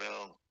stacks are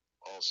now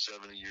all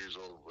 70 years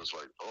old was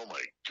like, oh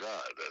my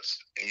God, that's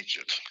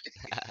ancient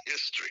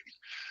history.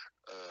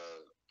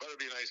 But it'd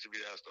be nice to be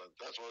asked on.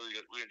 That's why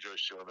we enjoy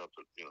showing up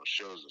at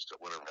shows and stuff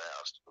whenever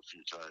asked a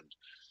few times.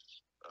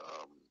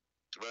 Um,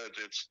 but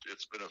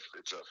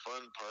it's a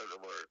fun part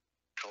of our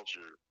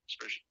culture,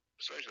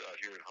 especially out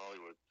here in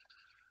Hollywood,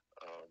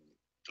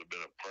 to have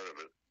been a part of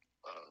it.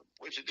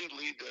 Which it did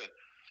lead to.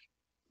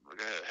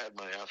 I had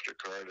my after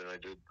card, and I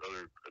did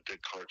a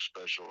Dick Clark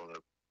special and a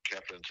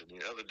Captain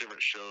to other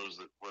different shows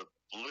that were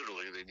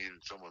literally they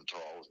needed someone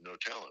tall with no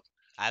talent.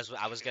 I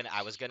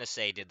was gonna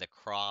say, did the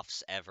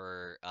Crofts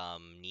ever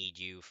need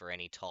you for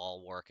any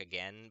tall work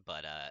again?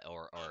 But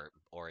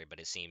but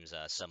it seems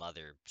some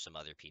other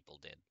people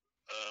did.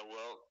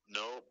 Well,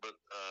 no, but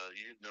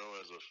you know,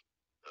 as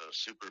a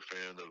super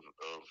fan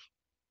of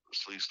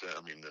Sleestak,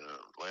 I mean,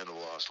 Land of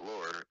Lost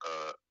Lore,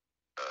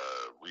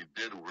 we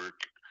did work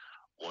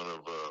one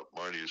of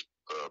Marty's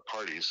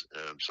parties,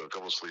 and so a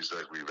couple of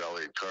Sleestaks we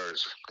valeted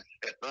cars,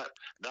 not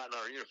in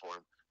our uniform,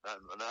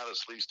 not as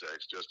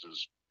Sleestaks, just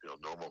as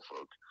normal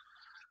folk.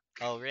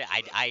 Oh, really? So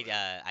I that's I what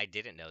I I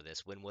didn't know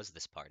this. When was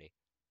this party?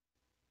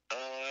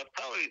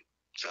 probably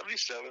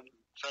 77.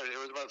 Sorry, it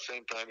was about the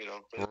same time,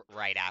 that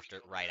Right we first after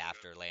come to right America.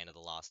 after Land of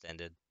the Lost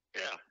ended.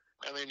 Yeah,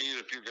 and they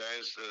needed a few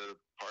guys to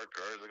park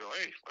cars. They go,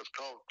 hey, let's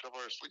call a couple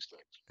of our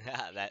Sleestaks.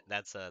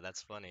 Yeah, So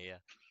that's funny, yeah.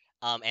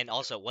 And yeah.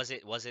 also, was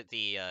it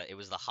it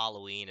was the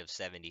Halloween of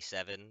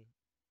 '77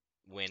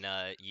 when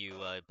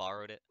you Uh,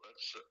 borrowed it?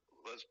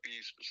 let's be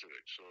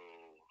specific. So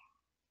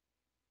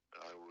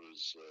I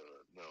was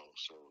no,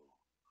 so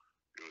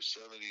it was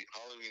 70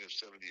 Halloween of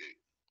 78.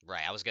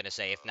 Right, I was gonna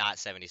say, if Um, not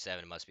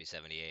 '77, it must be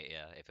 '78,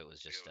 yeah, if it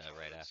was yeah, just it was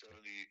right Halloween of after.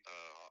 70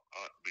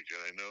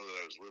 because I know that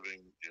I was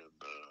living in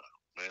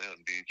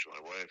Manhattan Beach with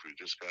my wife who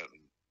just gotten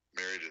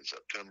married in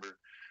September.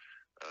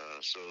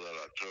 So that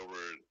October,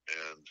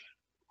 and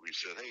we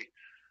said, hey,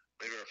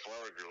 maybe our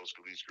flower girls,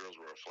 because these girls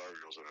were our flower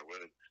girls at our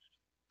wedding,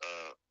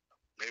 uh,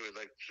 maybe we'd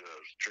like to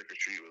trick or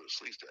treat with a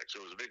Sleestak.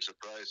 So it was a big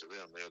surprise to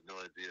them. They had no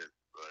idea.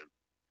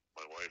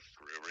 My wife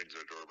rings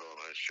their doorbell,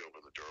 and I show up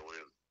in the doorway,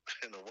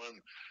 and the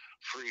one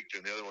freaked,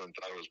 and the other one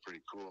thought it was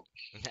pretty cool.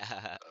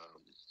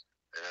 Um,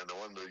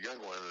 and the young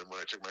one, and when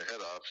I took my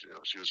head off,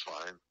 she was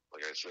fine,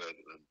 like I said.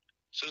 And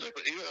so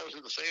even I was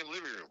in the same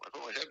living room. I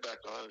put my head back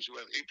on, and she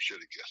went ape shit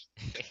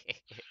again.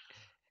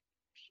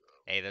 So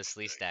Hey, those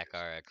Sleestak yes,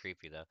 are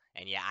creepy though.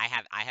 And yeah,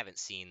 I haven't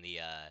seen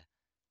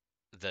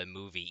the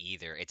movie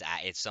either.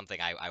 It's something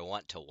I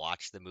want to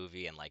watch the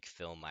movie and like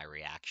film my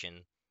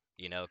reaction,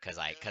 because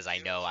I yeah, because I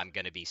know I'm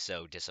gonna be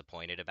so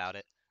disappointed about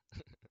it.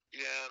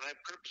 yeah, and I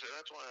purposely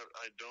that's why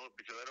I don't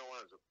because I don't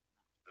want to.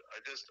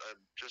 I'm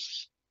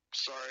just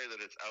sorry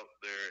that it's out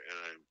there,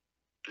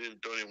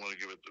 and don't even want to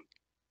give it the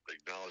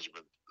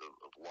acknowledgement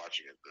of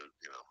watching it. It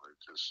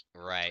just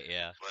Right,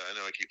 yeah. I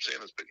know I keep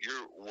saying this, but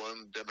you're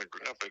one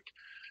demographic,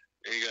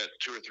 and you got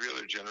two or three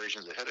other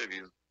generations ahead of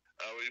you.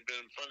 We've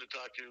been fun to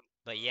talk to.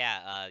 But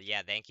yeah,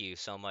 thank you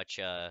so much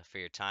for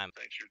your time.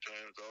 Thanks for your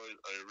time. It's always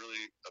I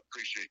really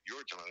appreciate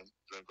your time.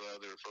 I'm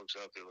glad there are folks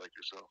out there like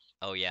yourself.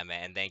 Oh yeah,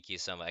 man, and thank you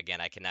so much.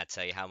 Again, I cannot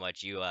tell you how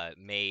much you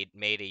made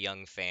a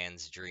young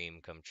fan's dream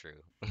come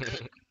true.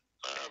 Good.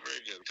 Very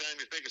good. Anytime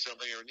you think of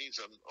something or need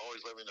something,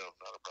 always let me know.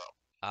 Not a problem.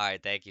 All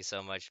right, thank you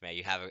so much, man.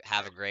 You have a All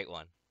have a right. great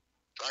one.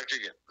 Talk to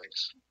you again.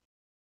 Thanks.